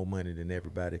probably more money than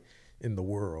everybody in the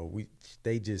world.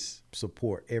 They just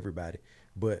support everybody.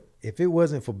 But if it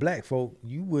wasn't for black folk,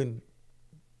 you wouldn't.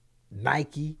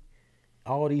 Nike,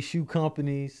 all these shoe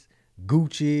companies,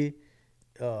 Gucci,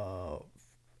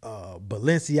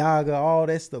 Balenciaga, all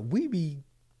that stuff. We be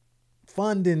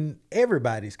funding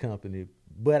everybody's company,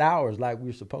 but ours like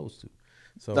we're supposed to.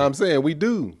 So no, I'm saying we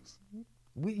do.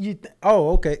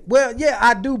 Okay. Well, yeah,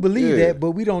 I do believe that,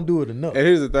 but we don't do it enough. And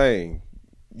here's the thing.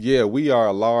 Yeah, we are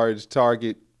a large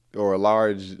target or a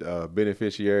large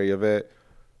beneficiary of that,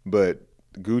 but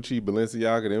Gucci,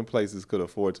 Balenciaga, them places could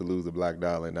afford to lose a black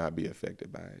dollar and not be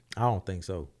affected by it. I don't think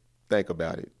so. Think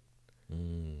about it.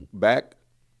 Back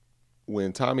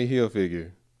when Tommy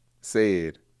Hilfiger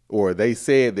said, or they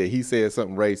said that he said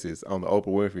something racist on the Oprah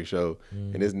Winfrey Show,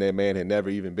 and this man had never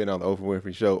even been on the Oprah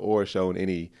Winfrey Show or shown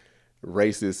any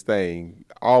racist thing,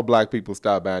 all black people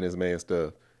stopped buying this man's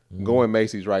stuff. Go in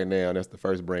Macy's right now, and that's the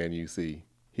first brand you see.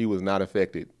 He was not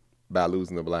affected by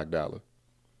losing the black dollar.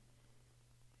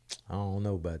 I don't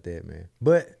know about that, man.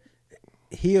 But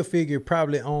Hilfiger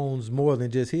probably owns more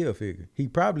than just Hilfiger. He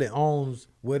probably owns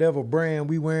whatever brand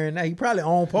we wearing now. He probably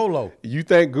owns Polo. You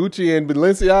think Gucci and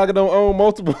Balenciaga don't own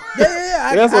multiple?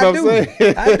 Yeah. That's what I'm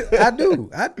saying. I do.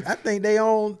 I think they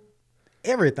own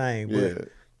everything. But yeah.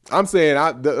 I'm saying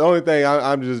the only thing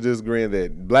I'm just disagreeing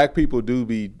that black people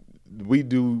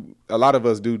a lot of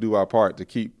us do our part to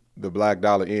keep the black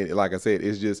dollar in. Like I said,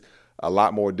 it's just a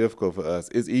lot more difficult for us.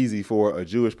 It's easy for a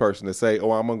Jewish person to say,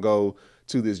 oh, I'm going to go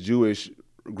to this Jewish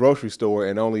grocery store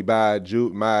and only buy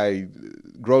my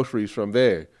groceries from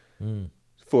there.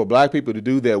 For black people to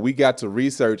do that, we got to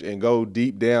research and go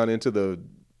deep down into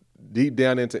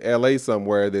LA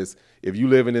somewhere. If you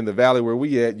living in the valley where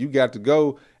we at, you got to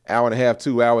go hour and a half,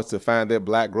 2 hours to find that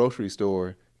black grocery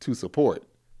store to support.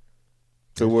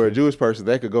 So where a Jewish person,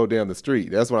 they could go down the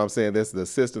street. That's what I'm saying. That's the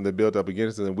system that built up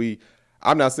against us. And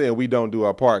I'm not saying we don't do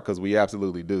our part, because we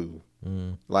absolutely do.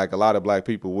 Like a lot of black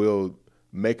people will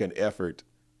make an effort.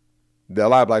 A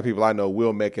lot of black people I know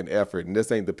will make an effort. And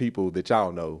this ain't the people that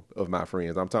y'all know of my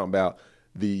friends. I'm talking about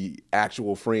the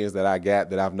actual friends that I got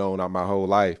that I've known all my whole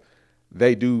life.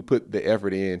 They do put the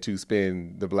effort in to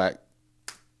spend the black.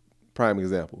 Prime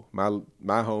example, my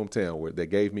hometown where they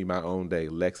gave me my own day,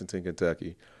 Lexington,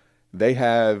 Kentucky. They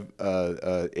have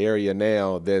a area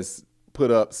now that's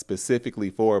put up specifically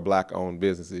for black-owned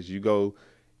businesses. You go,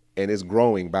 and it's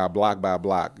growing by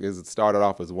block. It started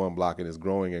off as one block, and it's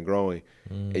growing and growing.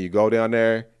 And you go down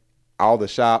there, all the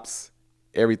shops,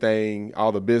 everything,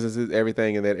 all the businesses,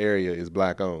 everything in that area is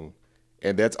black-owned.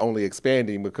 And that's only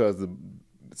expanding because the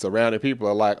surrounding people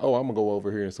are like, oh, I'm going to go over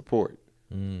here and support.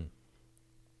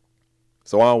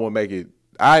 So I don't want to make it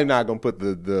I'm not gonna put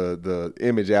the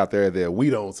image out there that we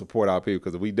don't support our people,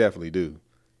 because we definitely do.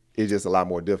 It's just a lot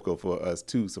more difficult for us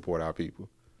to support our people.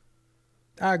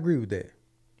 I agree with that.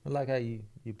 I like how you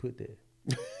put that.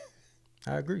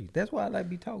 I agree. That's why I like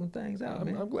be talking things out,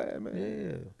 man. I'm glad, man.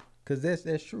 Yeah, because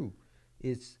that's true.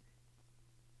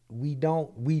 We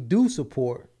do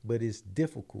support, but it's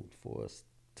difficult for us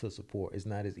to support. It's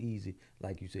not as easy,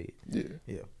 like you said.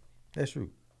 Yeah, that's true.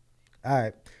 All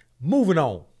right, moving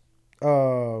on.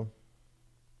 I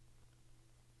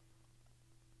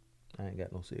ain't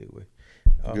got no segue.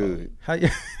 Good. How you?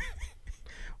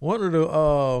 One of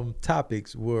the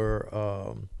topics were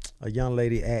a young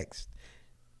lady asked,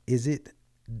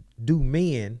 do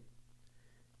men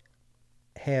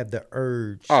have the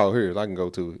urge? Oh, here, I can go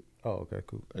to it. Oh, okay,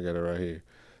 cool. I got it right here.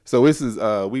 So this is,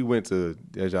 we went to,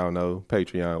 as y'all know,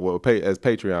 Patreon. Well, as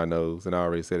Patreon knows, and I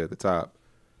already said at the top,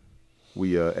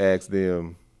 we asked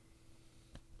them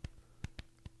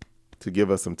to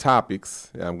give us some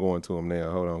topics. I'm going to them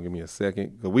now. Hold on, give me a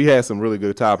second. We had some really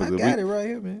good topics. I got it right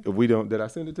here, man. If we don't, did I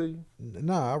send it to you?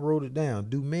 Nah, I wrote it down.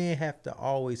 Do men have to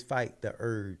always fight the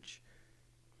urge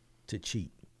to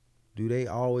cheat? Do they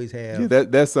always have? Yeah,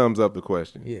 that sums up the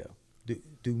question. Yeah.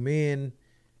 Do men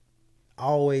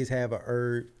always have a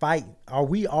urge? Are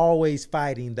we always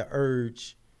fighting the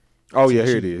urge? Oh yeah,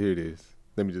 here it is. Here it is.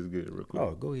 Let me just get it real quick.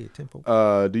 Oh, go ahead,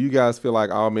 tempo. Do you guys feel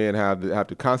like all men have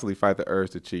to constantly fight the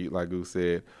urge to cheat, like Goose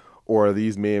said, or are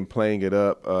these men playing it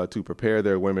up to prepare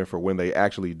their women for when they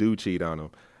actually do cheat on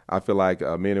them? I feel like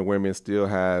men and women still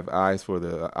have eyes for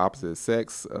the opposite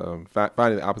sex,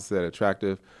 finding the opposite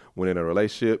attractive when in a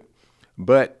relationship,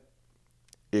 but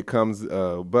it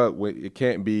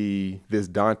can't be this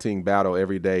daunting battle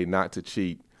every day not to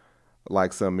cheat,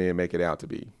 like some men make it out to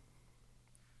be.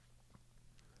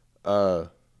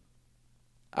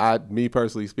 Me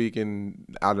personally speaking,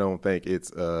 I don't think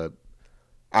it's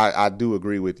I do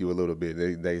agree with you a little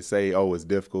bit. They say, oh, it's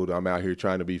difficult. I'm out here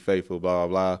trying to be faithful, blah,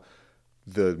 blah, blah.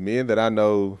 The men that I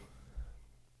know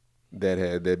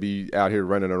that be out here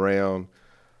running around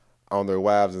on their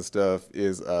wives and stuff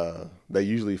is they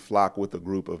usually flock with a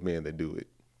group of men that do it.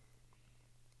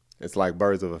 It's like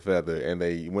birds of a feather, and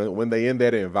when they in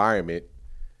that environment,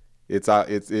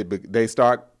 they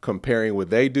start comparing what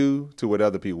they do to what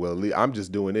other people. Well, I'm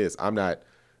just doing this. I'm not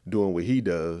doing what he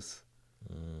does.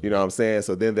 You know what I'm saying?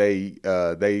 So then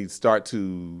they start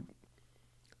to,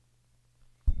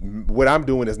 what I'm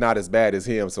doing is not as bad as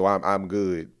him, so I'm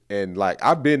good. And like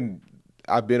I've been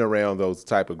around those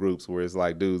type of groups where it's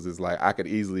like dudes, it's like I could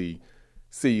easily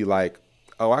see like,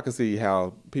 oh, I can see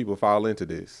how people fall into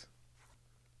this.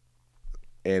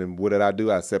 And what did I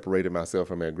do? I separated myself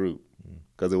from that group.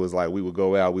 Because it was like we would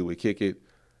go out, we would kick it.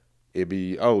 It'd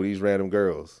be, oh, these random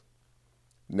girls.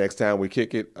 Next time we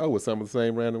kick it, oh, it's some of the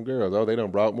same random girls. Oh, they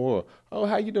done brought more. Oh,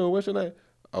 how you doing? What's your name?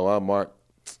 Oh, I'm Mark.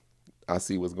 I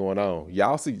see what's going on.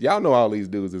 Y'all know all these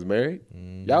dudes is married.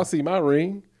 Y'all see my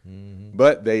ring.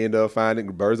 But they end up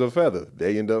finding birds of a feather.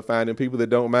 They end up finding people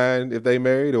that don't mind if they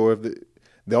married, or if they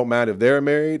don't mind if they're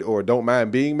married, or don't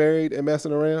mind being married and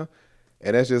messing around.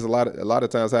 And that's just a lot of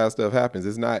times how stuff happens.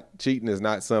 It's not, cheating is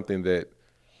not something that,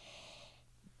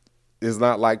 it's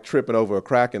not like tripping over a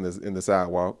crack in the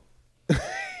sidewalk.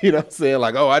 You know what I'm saying?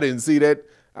 Like, oh, I didn't see that.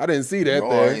 I didn't see that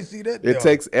there. I didn't see that It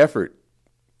takes effort.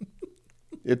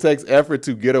 It takes effort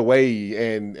to get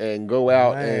away and go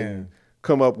out and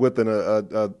come up with you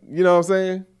know what I'm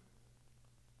saying?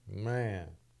 Man,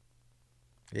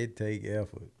 it take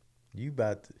effort. You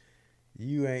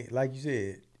ain't, like you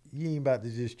said, you ain't about to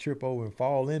just trip over and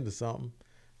fall into something.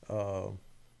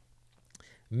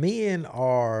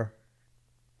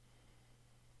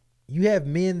 You have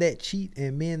men that cheat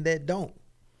and men that don't.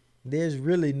 There's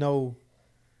really no.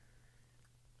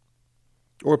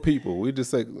 Or people. We just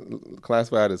say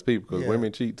classified as people, because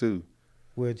women cheat too.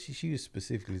 Well, she was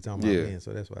specifically talking about men,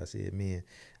 so that's why I said men.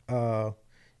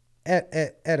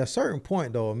 At a certain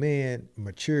point, though, a man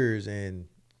matures and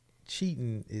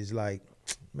cheating is like,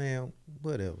 man,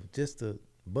 whatever. Just to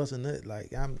bust a nut,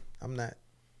 like I'm not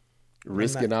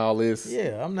risking all this.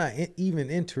 Yeah, I'm not even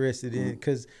interested in,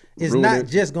 because it's not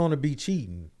just going to be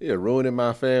cheating. Yeah, ruining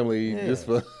my family just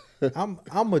for. I'm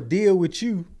gonna deal with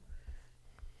you,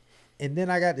 and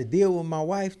then I got to deal with my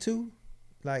wife too.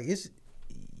 Like, it's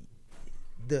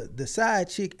the side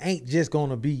chick ain't just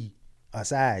gonna be a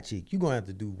side chick. You're gonna have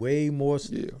to do way more.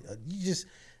 The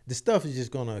stuff is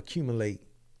just gonna accumulate,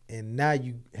 and now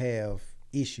you have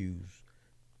issues,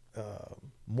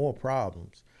 more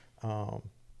problems.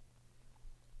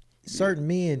 Certain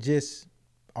men just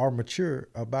are mature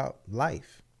about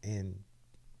life and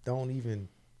don't even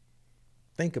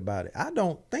think about it. I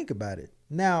don't think about it.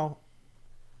 Now,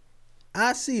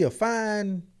 I see a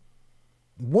fine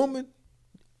woman,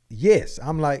 yes,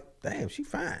 I'm like, damn, she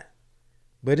fine.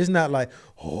 But it's not like,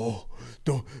 oh,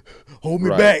 don't hold me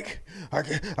back.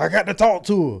 I got to talk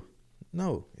to her.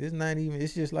 No, it's not even.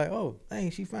 It's just like, oh,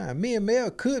 dang, she fine. Me and Mel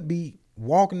could be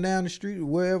walking down the street or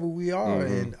wherever we are,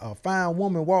 and a fine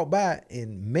woman walk by,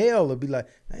 and Mel will be like,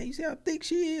 dang, you see how thick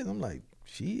she is? I'm like,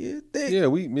 she is thick.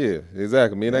 Yeah,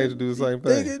 exactly. Me and Angel do the same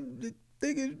thing.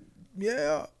 Thick,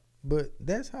 yeah. But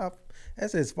that's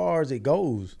as far as it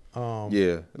goes.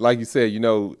 Yeah, like you said,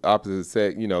 opposite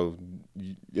sex.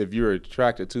 If you're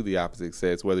attracted to the opposite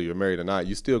sex, whether you're married or not,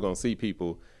 you're still gonna see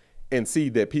people and see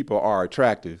that people are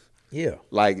attractive. Yeah.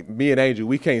 Like me and Angel,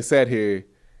 we can't sit here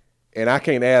and I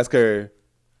can't ask her,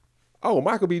 oh,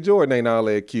 Michael B. Jordan ain't all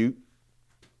that cute.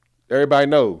 Everybody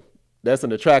know that's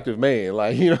an attractive man.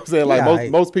 Like, you know what I'm saying? Like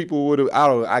most people would have,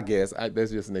 I guess,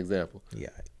 that's just an example. Yeah.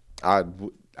 I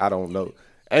don't know.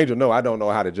 Angel, no, I don't know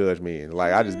how to judge men.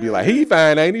 Like, I just be like, he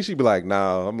fine, ain't he? She be like,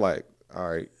 no. I'm like, all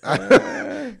right.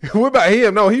 What about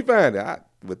him? No, he fine. I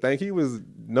would think he was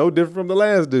no different from the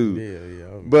last dude.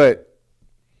 Yeah. But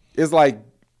it's like,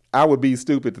 I would be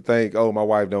stupid to think, oh, my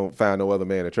wife don't find no other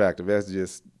man attractive. That's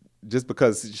just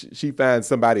because she finds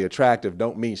somebody attractive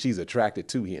don't mean she's attracted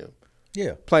to him.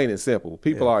 Yeah. Plain and simple.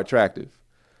 People are attractive.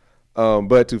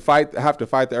 But to have to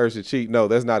fight the urge to cheat, no,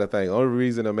 that's not a thing. The only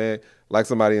reason a man, like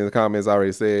somebody in the comments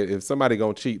already said, if somebody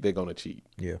gonna cheat, they're gonna cheat.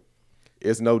 Yeah.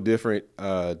 It's no different.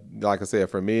 Like I said,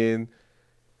 for men,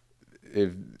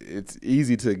 if it's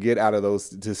easy to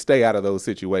stay out of those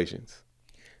situations.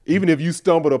 Even if you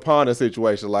stumbled upon a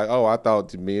situation like, oh, I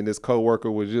thought me and this coworker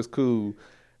was just cool.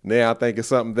 Now I think it's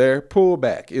something there. Pull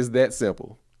back. It's that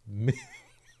simple. Me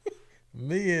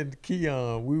and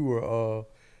Keon, we were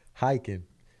hiking.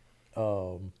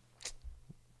 For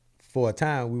a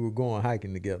time, we were going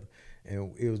hiking together,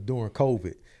 and it was during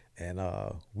COVID. And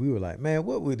we were like, man,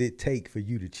 what would it take for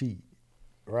you to cheat,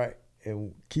 right?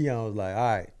 And Keon was like,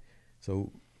 all right.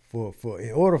 So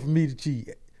in order for me to cheat,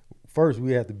 first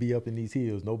we have to be up in these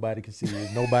hills. Nobody can see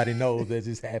it. Nobody knows that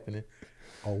it's happening.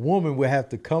 A woman would have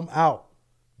to come out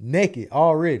naked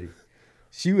already.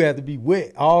 She would have to be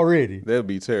wet already. That'd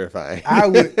be terrifying. I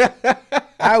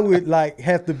would like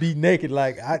have to be naked.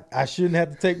 Like I shouldn't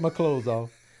have to take my clothes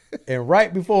off. And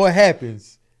right before it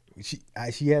happens,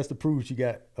 she has to prove she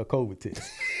got a COVID test.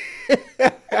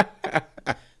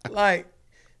 Like,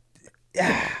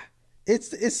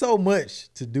 it's so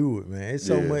much to do it, man. It's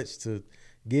so much to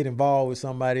get involved with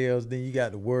somebody else. Then you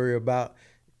got to worry about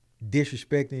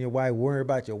disrespecting your wife, worry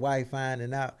about your wife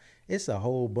finding out. It's a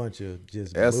whole bunch of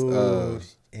just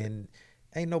bullshit, and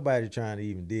ain't nobody trying to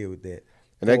even deal with that.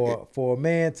 And for a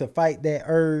man to fight that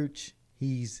urge,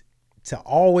 he's to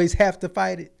always have to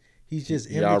fight it. He's just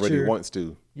immature. He already wants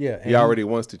to. Yeah, he already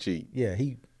wants to cheat. Yeah,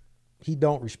 he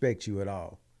don't respect you at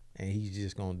all, and he's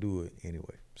just gonna do it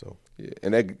anyway. So yeah,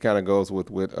 and that kind of goes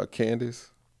with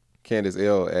Candace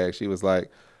L. asked. She was like,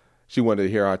 she wanted to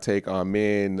hear our take on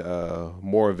men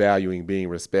more valuing being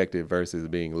respected versus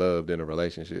being loved in a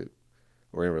relationship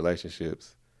or in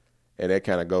relationships, and that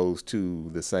kind of goes to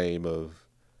the same of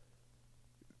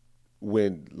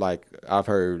when, like, I've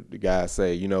heard the guys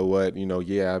say, you know what,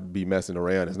 yeah, I'd be messing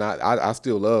around. It's not, I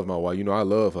still love my wife. I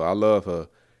love her.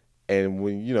 And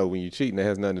when you cheating, that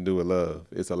has nothing to do with love.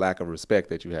 It's a lack of respect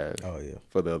that you have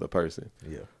for the other person.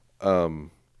 Yeah.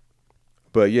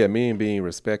 But yeah, men being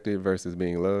respected versus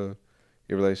being loved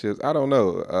in relationships, I don't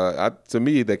know. To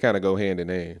me, they kind of go hand in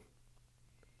hand.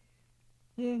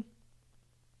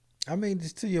 I mean,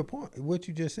 just to your point, what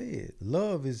you just said,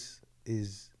 love is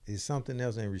something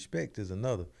else, and respect is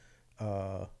another.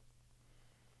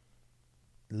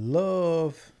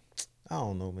 Love, I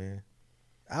don't know, man.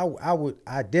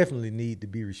 I definitely need to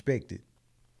be respected.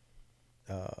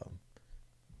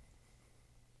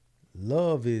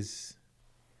 Love is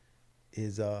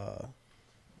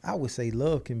I would say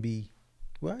love can be,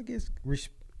 well, I guess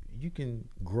you can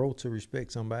grow to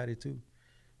respect somebody too.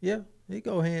 Yeah, they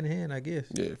go hand in hand, I guess.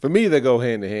 Yeah, for me, they go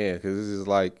hand in hand because it's just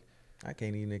like, I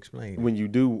can't even explain when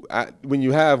when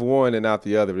you have one and not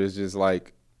the other, it's just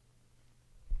like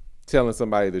telling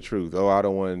somebody the truth. Oh, I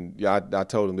don't want. Yeah, I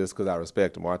told him this because I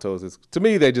respect him. Or I told this. To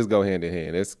me, they just go hand in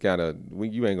hand. It's kind of,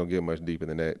 you ain't gonna get much deeper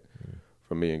than that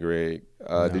from me and Greg.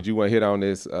 No. Did you want to hit on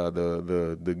this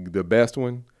the best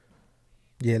one?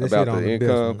 Yeah, let's about hit on the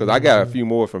income, because I got a few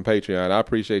more from Patreon. I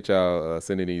appreciate y'all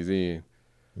sending these in.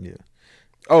 Yeah.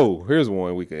 Oh, here's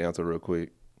one we can answer real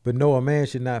quick. But no, a man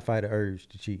should not fight the urge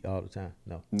to cheat all the time.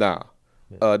 No. Nah.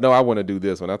 Yeah. No, I want to do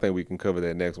this one. I think we can cover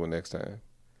that next time.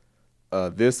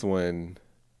 This one,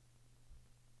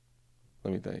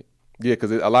 let me think. Yeah,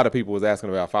 because a lot of people was asking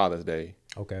about Father's Day.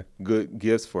 Okay. Good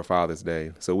gifts for Father's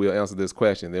Day. So we'll answer this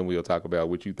question, then we'll talk about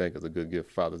what you think is a good gift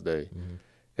for Father's Day. Mm-hmm.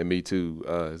 And me too.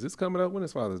 Is this coming up? When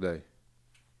is Father's Day?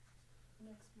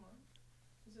 Next month.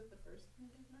 Is it the first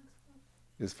week of next month?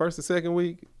 Is first or second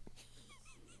week?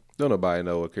 Don't nobody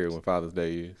know what care when Father's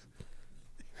Day is.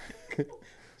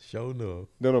 Sure enough.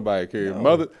 Don't nobody care.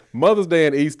 No. Mother's Day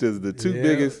and Easter is the two Yeah.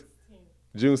 biggest.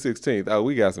 June 16th. Oh,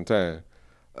 we got some time.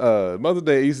 Mother's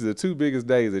Day and Easter are the two biggest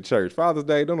days at church. Father's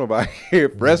Day, don't nobody care.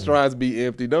 Restaurants be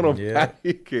empty. Don't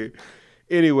nobody care.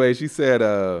 Anyway, she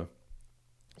said,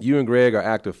 you and Greg are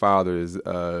active fathers.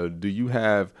 Do you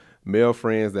have male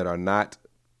friends that are not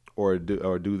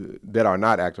that are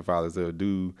not active fathers, or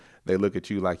do they look at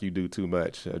you like you do too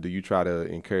much? Do you try to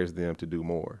encourage them to do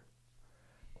more?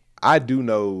 I do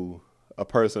know a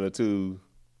person or two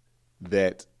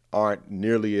that aren't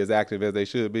nearly as active as they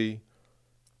should be,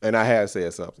 and I have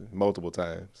said something multiple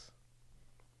times.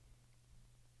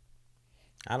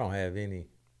 I don't have any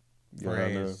You know,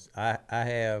 friends. I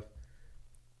have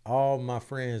all my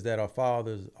friends that are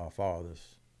fathers,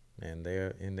 and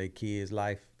they're in their kids'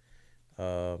 life.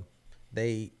 Even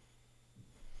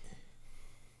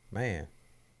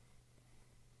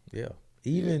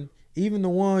the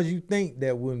ones you think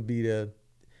that wouldn't be there.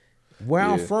 Where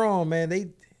I'm from,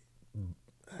 man,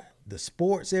 the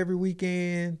sports every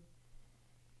weekend,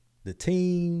 the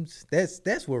teams.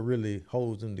 That's what really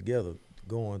holds them together.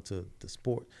 Going to the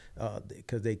sport,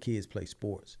 because their kids play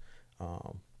sports.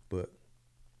 But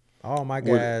all my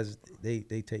guys, they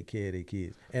take care of their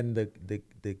kids, and the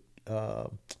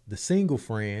single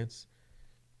friends,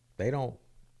 they don't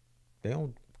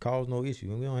cause no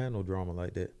issue, and we don't have no drama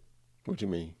like that. What you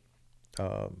mean?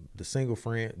 The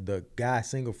guy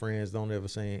single friends don't ever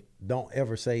say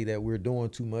that we're doing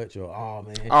too much, or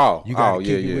you gotta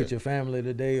kick it with your family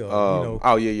today, or No,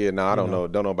 I don't know.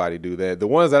 Don't nobody do that. The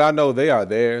ones that I know, they are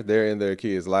there. They're in their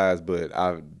kids' lives, but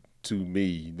to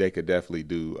me, they could definitely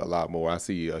do a lot more. I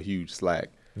see a huge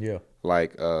slack. Yeah.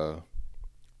 Like now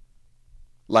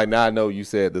I know you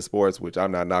said the sports, which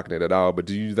I'm not knocking it at all, but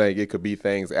do you think it could be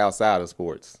things outside of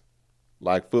sports?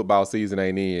 Like football season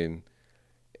ain't in,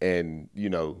 and,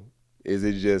 is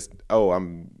it just,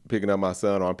 I'm picking up my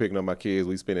son or I'm picking up my kids,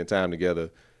 we spending time together,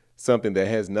 something that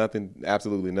has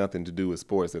absolutely nothing to do with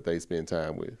sports that they spend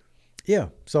time with? Yeah.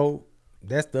 So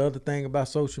that's the other thing about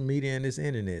social media and this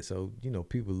internet. So,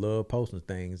 people love posting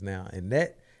things now, and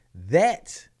that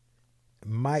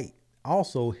might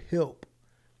also help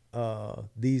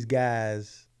these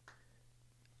guys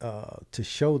to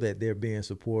show that they're being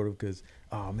supportive, because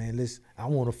I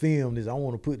want to film this, I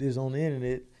want to put this on the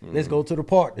internet. Let's go to the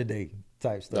park today,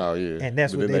 type stuff. Oh yeah, and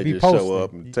that's but what then they be just posting. Show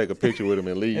up and take a picture with them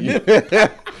and leave.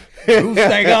 Who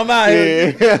think I'm out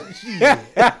here?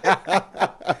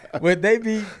 But they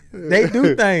do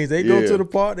things. They go to the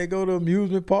park. They go to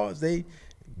amusement parks. They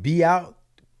be out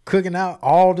cooking out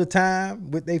all the time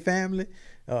with their family.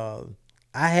 I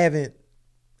haven't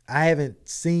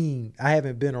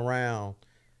been around.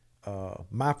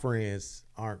 My friends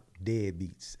aren't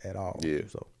deadbeats at all. Yeah.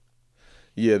 So.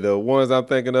 Yeah, the ones I'm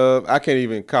thinking of, I can't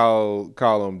even call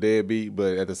them deadbeat,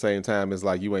 but at the same time, it's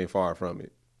like you ain't far from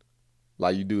it.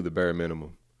 Like you do the bare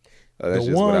minimum. That's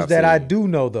the just ones what I've that seen. I do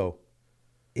know, though,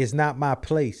 it's not my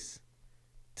place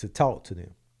to talk to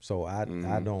them. So I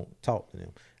don't talk to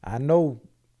them. I know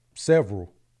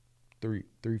several, three,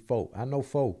 four. I know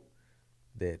four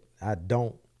that I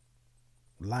don't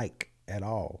like at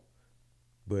all.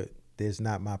 But that's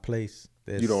not my place.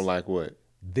 You don't like what?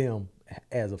 Them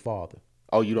as a father.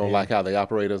 Oh, you don't like how they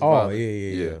operate as a father? Oh,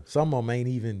 yeah. Some of them ain't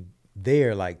even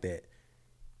there like that.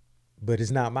 But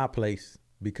it's not my place,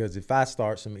 because if I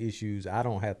start some issues, I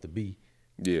don't have to be.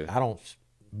 Yeah. I don't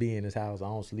be in his house. I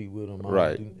don't sleep with him.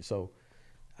 Right.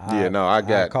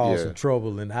 I cause some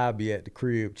trouble, and I'll be at the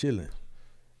crib chilling.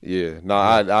 Yeah. No,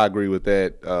 I agree with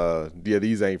that.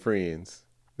 These ain't friends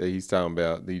that he's talking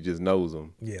about. He just knows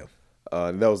them. Yeah.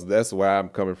 That's where I'm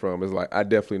coming from. It's like I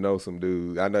definitely know some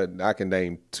dudes. I know I can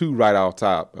name two right off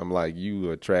top. I'm like,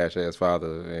 you a trash ass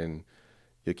father, and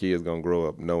your kid's gonna grow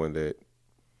up knowing that.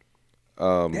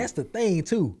 That's the thing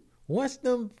too. Once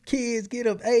them kids get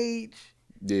of age,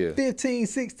 15,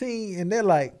 16, and they're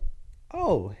like,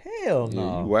 oh hell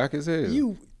no, you whack as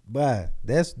hell.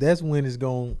 That's when it's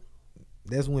gonna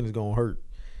hurt.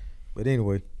 But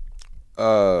anyway,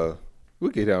 we'll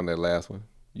get down that last one.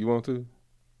 You want to?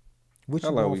 What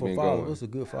you want for Father? What's a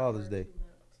good Father's Day?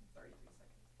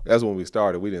 That's when we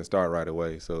started. We didn't start right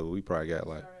away, so we probably got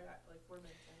like.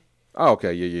 Oh,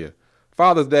 okay, yeah.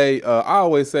 Father's Day. I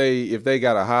always say if they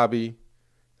got a hobby,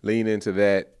 lean into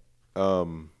that.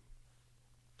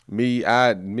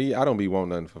 I don't be wanting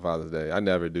nothing for Father's Day. I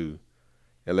never do,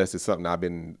 unless it's something I've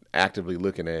been actively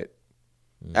looking at.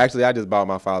 Actually, I just bought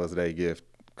my Father's Day gift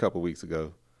a couple weeks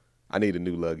ago. I need a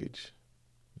new luggage,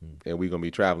 and we're gonna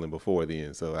be traveling before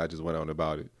then, so I just went on and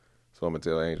bought it. So I'm gonna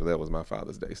tell Angel that was my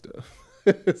Father's Day stuff.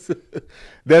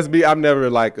 That's me. I'm never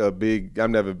like a big.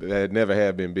 Never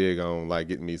have been big on like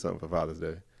getting me something for Father's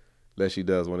Day, unless she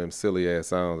does one of them silly ass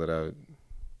songs that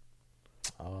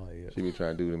Oh yeah. she be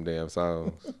trying to do them damn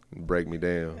songs and break me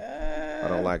down. I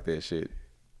don't like that shit.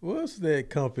 What's that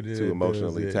company? Too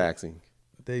emotionally taxing.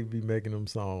 They be making them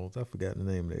songs. I forgot the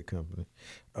name of that company.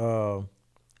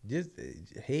 Just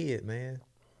head, man.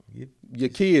 Get Your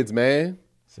kids, man.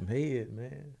 some head,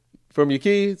 man. From your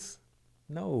kids?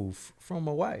 No, from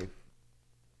my wife.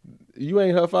 You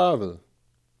ain't her father.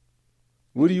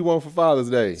 What do you want for Father's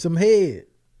Day? Some head.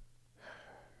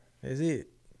 That's it.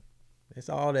 That's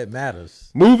all that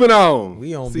matters. Moving on.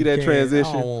 We don't see that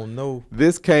transition. I don't want no.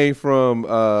 This came from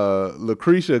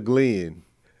Lucretia Glenn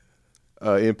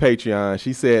in Patreon.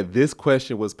 She said this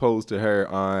question was posed to her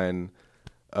on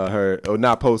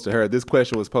not posed to her. This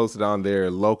question was posted on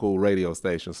their local radio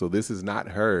station. So this is not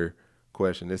her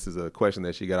question. This is a question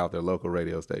that she got off their local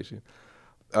radio station.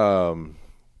 Let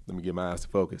me get my eyes to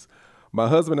focus. My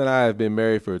husband and I have been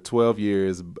married for 12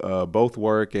 years, both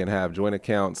work and have joint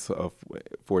accounts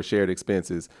for shared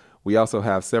expenses. We also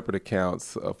have separate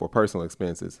accounts for personal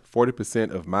expenses.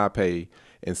 40% of my pay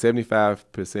and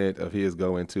 75% of his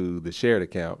go into the shared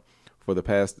account. For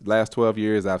the last 12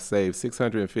 years, I've saved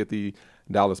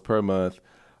 $650 per month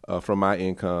from my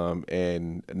income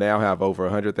and now have over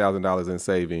 $100,000 in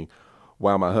saving,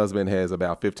 while my husband has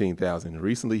about $15,000.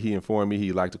 Recently, he informed me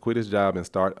he'd like to quit his job and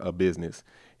start a business.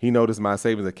 He noticed my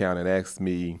savings account and asked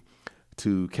me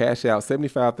to cash out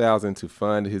 $75,000 to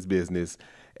fund his business,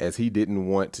 as he didn't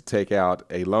want to take out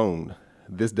a loan.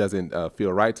 This doesn't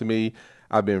feel right to me.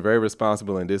 I've been very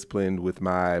responsible and disciplined with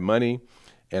my money,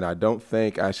 and I don't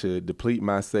think I should deplete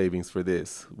my savings for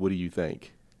this. What do you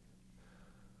think?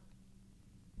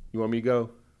 You want me to go?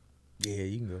 Yeah,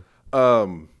 you can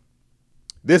go.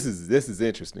 This is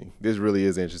interesting. This really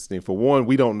is interesting. For one,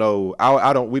 we don't know.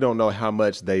 We don't know how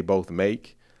much they both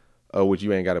make. Which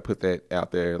you ain't got to put that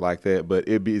out there like that. But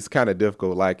it's kind of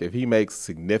difficult. Like if he makes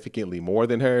significantly more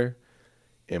than her,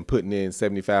 and putting in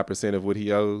 75% of what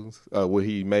he owes, what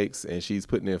he makes, and she's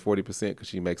putting in 40% because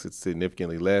she makes it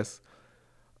significantly less.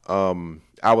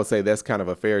 I would say that's kind of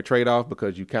a fair trade-off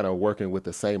because you're kind of working with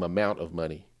the same amount of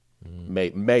money,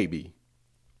 maybe.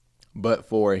 But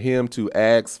for him to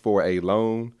ask for a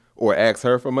loan or ask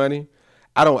her for money,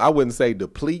 I wouldn't say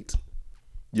deplete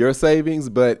your savings,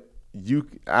 but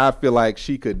I feel like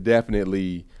she could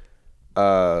definitely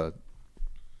help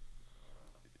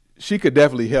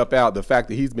out. The fact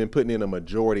that he's been putting in a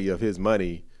majority of his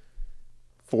money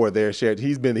for their share.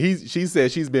 She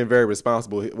said she's been very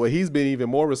responsible. Well, he's been even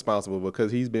more responsible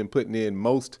because he's been putting in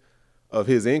most of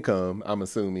his income, I'm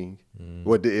assuming.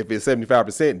 Well, if it's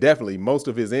 75%, definitely most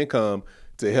of his income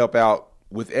to help out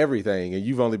with everything. And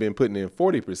you've only been putting in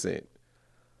 40%.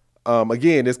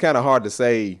 Again, it's kind of hard to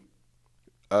say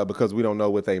because we don't know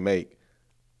what they make.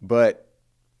 But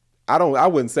I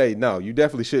wouldn't say no. You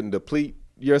definitely shouldn't deplete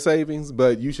your savings,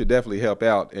 but you should definitely help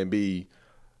out and be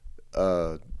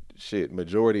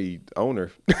majority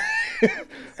owner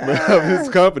of his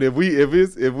company.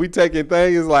 If we taking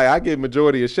things like I get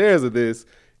majority of shares of this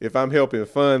if I'm helping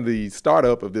fund the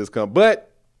startup of this company.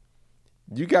 But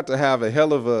you got to have a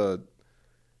hell of a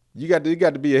this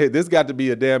got to be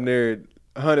a damn near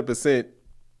 100%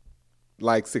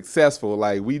 like successful.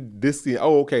 Like this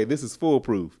is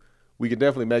foolproof. We can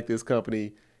definitely make this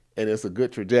company and it's a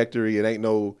good trajectory. It ain't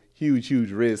no huge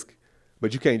risk.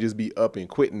 But you can't just be up and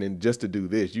quitting and just to do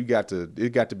this. It got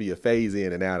to be a phase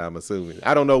in and out, I'm assuming.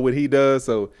 I don't know what he does,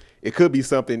 so it could be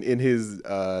something in his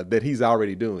that he's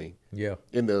already doing. Yeah.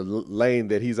 In the lane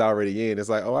that he's already in. It's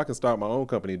like, I can start my own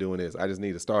company doing this. I just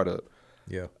need a startup.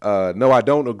 Yeah. No, I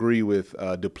don't agree with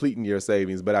depleting your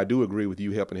savings, but I do agree with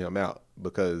you helping him out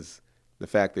because the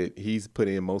fact that he's put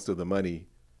in most of the money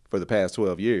for the past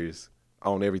 12 years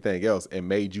on everything else and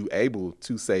made you able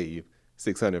to save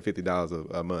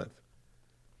 $650 a month.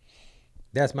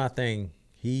 That's my thing.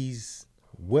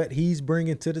 What he's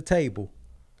bringing to the table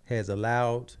has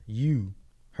allowed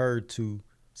her to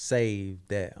save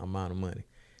that amount of money.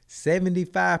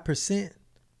 75%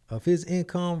 of his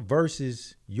income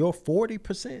versus your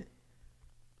 40%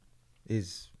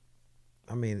 is,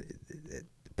 the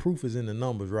proof is in the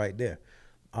numbers right there.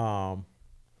 I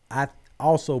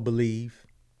also believe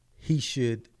he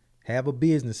should have a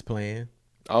business plan.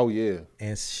 Oh yeah,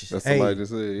 and that's somebody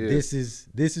just said. Yeah.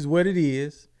 This is what it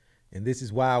is, and this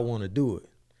is why I want to do it.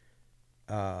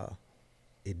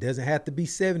 It doesn't have to be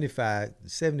 75.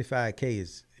 75K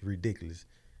is ridiculous.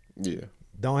 Yeah.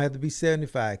 Don't have to be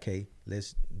 75K.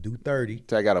 Let's do 30.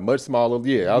 I got a much smaller, I was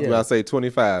Yeah. going to say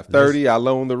 25. 30, I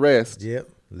loan the rest. Yep.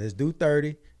 Let's do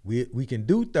 30. We can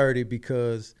do 30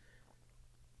 because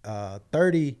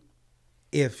 30,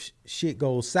 if shit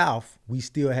goes south, we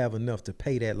still have enough to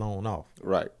pay that loan off.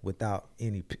 Right. Without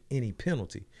any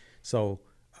penalty. So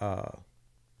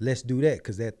let's do that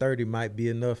because that 30 might be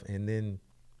enough, and then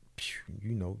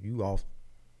you off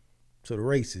to the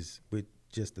races with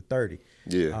just the 30.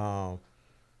 Yeah.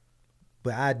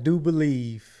 But I do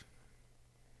believe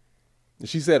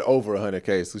She said over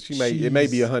 100K, so it may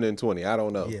be 120. I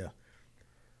don't know. Yeah.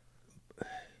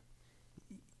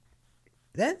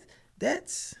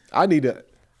 That's I need a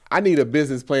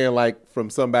business plan like from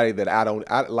somebody that I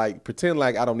like pretend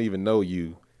like I don't even know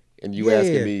you, and you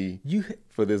asking me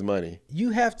for this money. You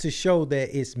have to show that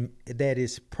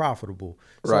it's profitable.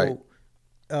 Right.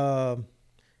 So,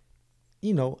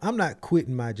 I'm not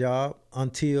quitting my job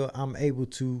until I'm able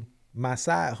to. My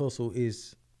side hustle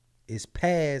is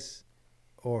past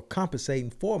or compensating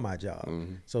for my job.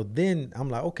 Mm-hmm. So then I'm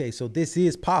like, okay, so this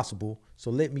is possible. So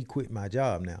let me quit my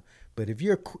job now. But if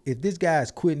this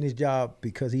guy's quitting his job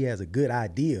because he has a good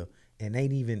idea and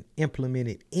ain't even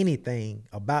implemented anything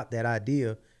about that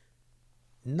idea,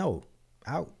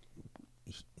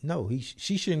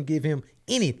 she shouldn't give him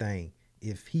anything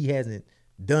if he hasn't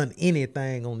done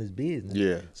anything on his business.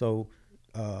 Yeah. So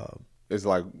it's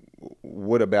like,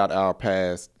 what about our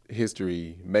past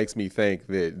history makes me think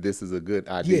that this is a good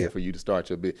idea for you to start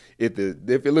your business?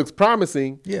 If it looks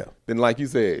promising, then like you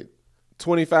said,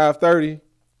 25, 30.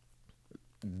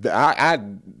 I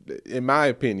in my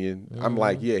opinion, I'm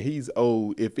like, he's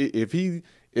old. If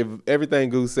everything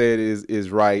Goose said is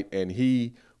right, and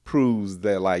he proves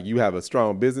that like you have a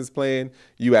strong business plan,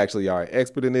 you actually are an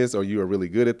expert in this, or you are really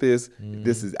good at this.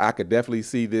 I could definitely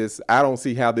see this. I don't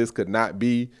see how this could not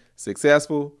be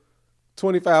successful.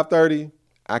 25, 30,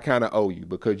 I kind of owe you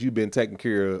because you've been taking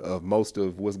care of most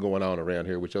of what's going on around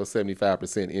here with your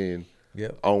 75% in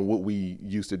on what we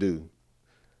used to do.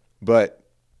 But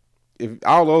if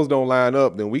all those don't line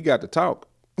up, then we got to talk.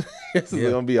 This is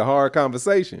going to be a hard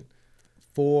conversation.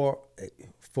 For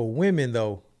women,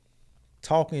 though,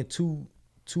 talking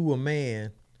to a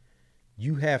man,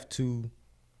 you have to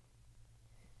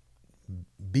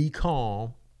be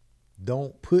calm.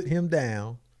 Don't put him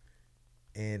down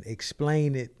and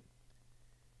explain it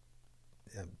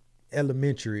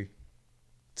elementary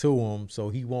to him so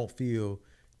he won't feel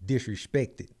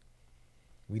disrespected.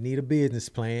 We need a business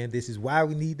plan. This is why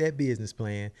we need that business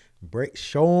plan.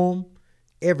 Show him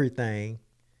everything.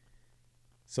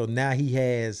 So now he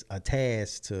has a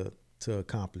task to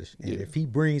accomplish. And if he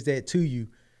brings that to you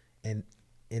and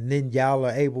then y'all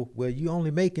are able, well, you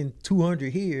only making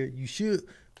 200 here, you should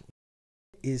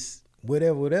is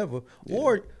whatever.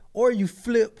 Yeah. Or you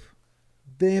flip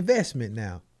the investment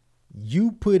now.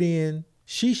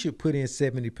 She should put in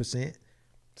 70%.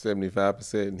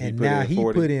 75%. And now he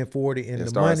put in 40 and the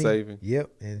start money. Saving. Yep.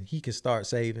 And he can start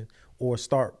saving or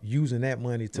start using that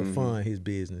money to fund his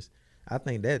business. I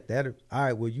think that all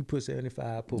right, well, you put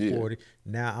 75, put 40.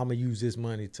 Now I'm going to use this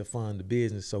money to fund the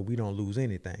business so we don't lose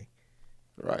anything.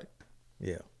 Right.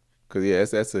 Yeah.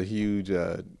 Because, that's a huge,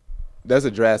 that's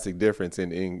a drastic difference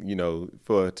in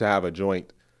to have a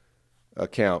joint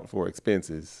account for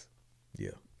expenses.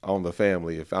 Yeah. On the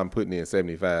family. If I'm putting in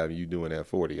 75, you doing that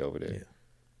 40 over there. Yeah.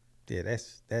 Yeah,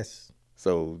 that's.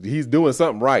 So he's doing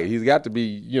something right. He's got to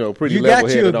be, pretty you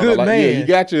level-headed on the man. Yeah, you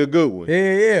got you a good one.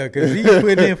 Yeah, because he's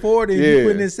putting in 40, you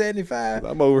putting in 75.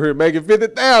 I'm over here making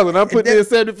 50,000. I'm putting in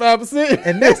 75%.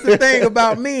 And that's the thing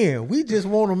about men. We just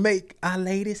want to make our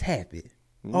ladies happy.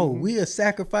 Mm-hmm. Oh, we'll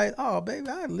sacrifice. Oh, baby,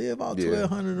 I live off $1,200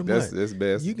 a month. That's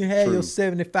best. You can have your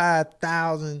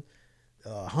 75,000,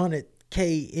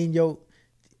 100K in your.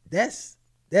 That's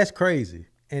crazy.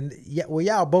 And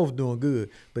y'all both doing good,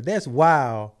 but that's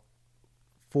wild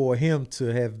for him to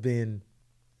have been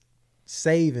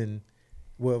saving.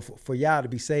 Well, for y'all to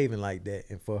be saving like that,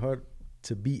 and for her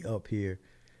to be up here,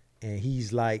 and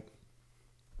he's like,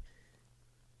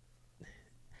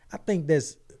 I think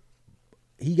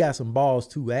he got some balls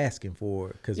too asking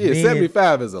for it.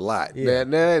 75 is a lot. Yeah.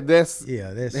 That's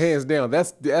hands down.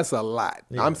 That's a lot.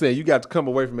 Yeah. I'm saying you got to come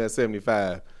away from that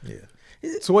 75. Yeah.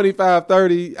 25,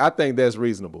 30, I think that's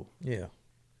reasonable. Yeah.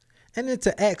 And then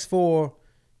to ask for,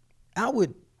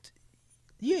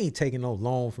 you ain't taking no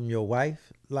loan from your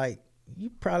wife. Like, you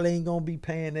probably ain't gonna be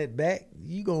paying that back.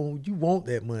 You want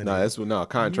that money. No,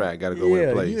 contract got to go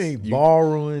in place. You ain't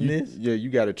borrowing this. Yeah,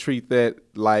 you got to treat that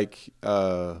like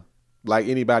like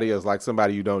anybody else, like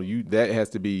somebody that has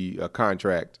to be a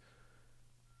contract.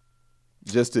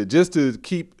 Just to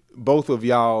keep both of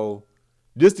y'all,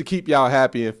 just to keep y'all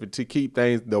happy and to keep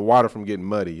the water from getting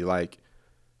muddy. Like,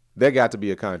 that got to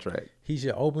be a contract. He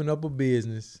should open up a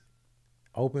business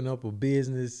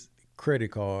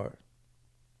credit card.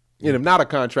 And if not a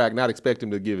contract, not expect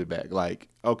him to give it back. Like,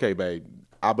 okay, babe,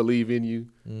 I believe in you.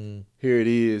 Here it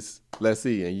is. Let's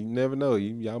see. And you never know.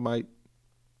 Y'all might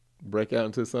break out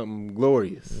into something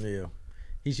glorious. Yeah.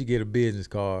 He should get a business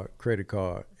card, credit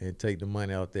card, and take the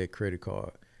money out that credit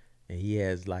card. And he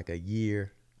has like a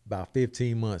year, about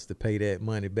 15 months to pay that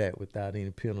money back without any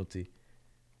penalty.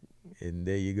 And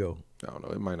there you go. I don't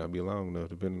know. It might not be long enough,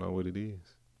 depending on what it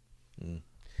is.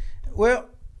 Well,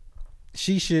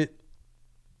 she should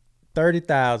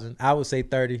 30,000. I would say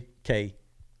 30K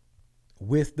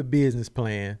with the business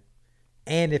plan,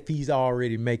 and if he's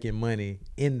already making money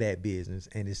in that business,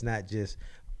 and it's not just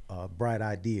a bright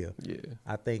idea. Yeah,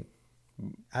 I think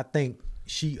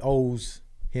she owes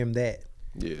him that.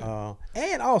 Yeah,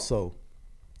 and also,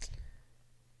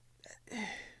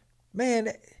 man,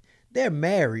 they're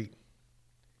married.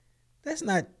 That's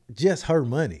not just her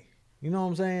money. You know what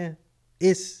I'm saying?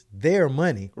 It's their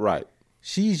money. right.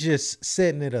 She's just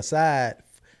setting it aside,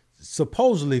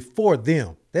 supposedly for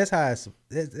them. That's how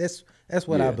that's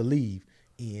what I believe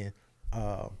in.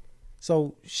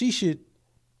 So she should,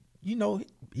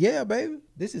 yeah, baby,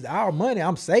 this is our money.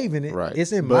 I'm saving it. Right.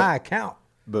 It's in my account.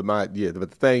 But the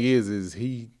thing is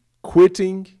he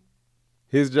quitting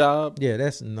his job? Yeah,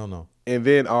 that's no. And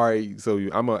then, all right, so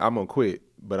I'm gonna quit,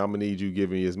 but I'm gonna need you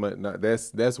giving me his money. Now,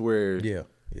 that's where. Yeah.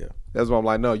 That's why I'm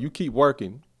like, no, you keep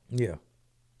working. Yeah.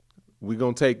 We're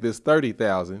gonna take this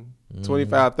 30,000,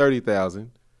 25,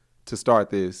 30,000 to start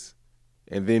this,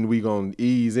 and then we're gonna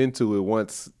ease into it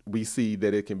once we see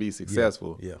that it can be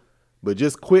successful. Yeah. But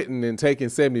just quitting and taking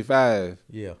 75.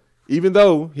 Yeah. Even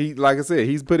though like I said,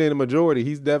 he's put in a majority,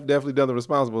 he's definitely done the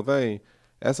responsible thing.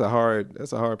 That's a hard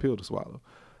pill to swallow.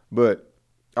 But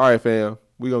all right, fam,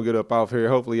 we're gonna get up off here.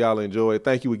 Hopefully y'all enjoy it.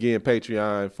 Thank you again,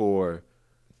 Patreon, for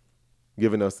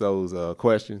giving us those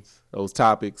questions, those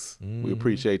topics. We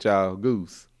appreciate y'all.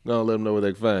 Goose, gonna let them know where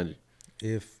they can find you.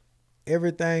 If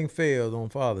everything fails on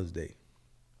Father's Day,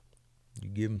 you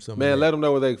give them some. Man, let them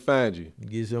know where they can find you. You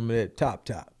get some of that top.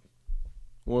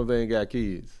 What if they ain't got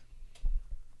kids?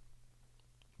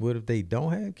 What if they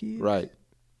don't have kids? Right.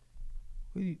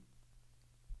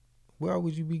 Why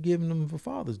would you be giving them for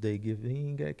Father's Day gift if he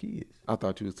ain't got kids? I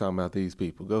thought you was talking about these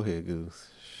people. Go ahead, Goose.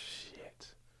 Shit.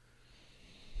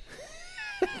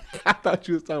 I thought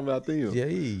you was talking about them.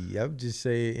 Yeah, I'm just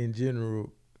saying in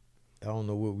general. I don't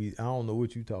know what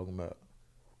you talking about.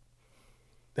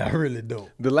 I really don't.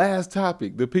 The last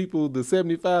topic, the people, the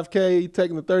 75K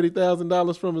taking the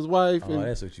 $30,000 from his wife. Oh,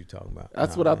 that's what you talking about.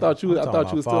 That's what I thought you. I thought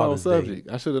you was still on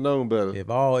subject. I should have known better. If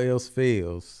all else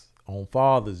fails on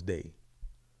Father's Day,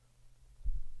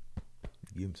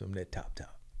 give him some of that top.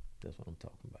 That's what I'm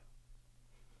talking about.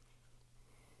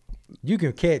 You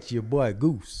can catch your boy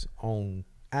Goose on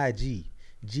IG,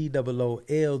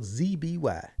 GOOLZBY,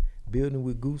 Building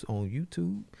with Goose on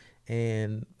YouTube,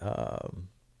 and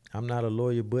I'm Not a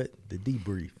Lawyer, but The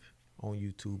Debrief on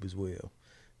YouTube as well.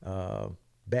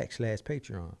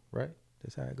 /Patreon, right?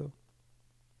 That's how it go.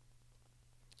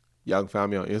 Y'all can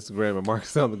find me on Instagram at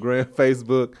Marcus on the Gram,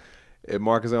 Facebook at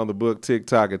Marcus on the Book,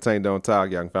 TikTok at Tank Don't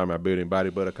Talk. Y'all can find my building body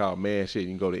butter called Man Shit. You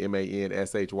can go to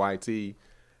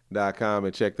manShyt.com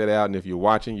and check that out. And if you're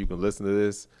watching, you can listen to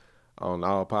this on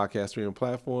all podcast streaming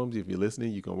platforms. If you're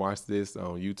listening, you can watch this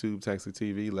on YouTube, Tanksy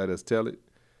TV. Let us tell it.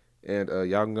 And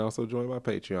y'all can also join my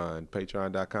Patreon,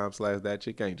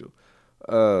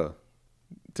 patreon.com/thatchickangel.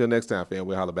 Till next time, fam,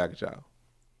 we'll holler back at y'all.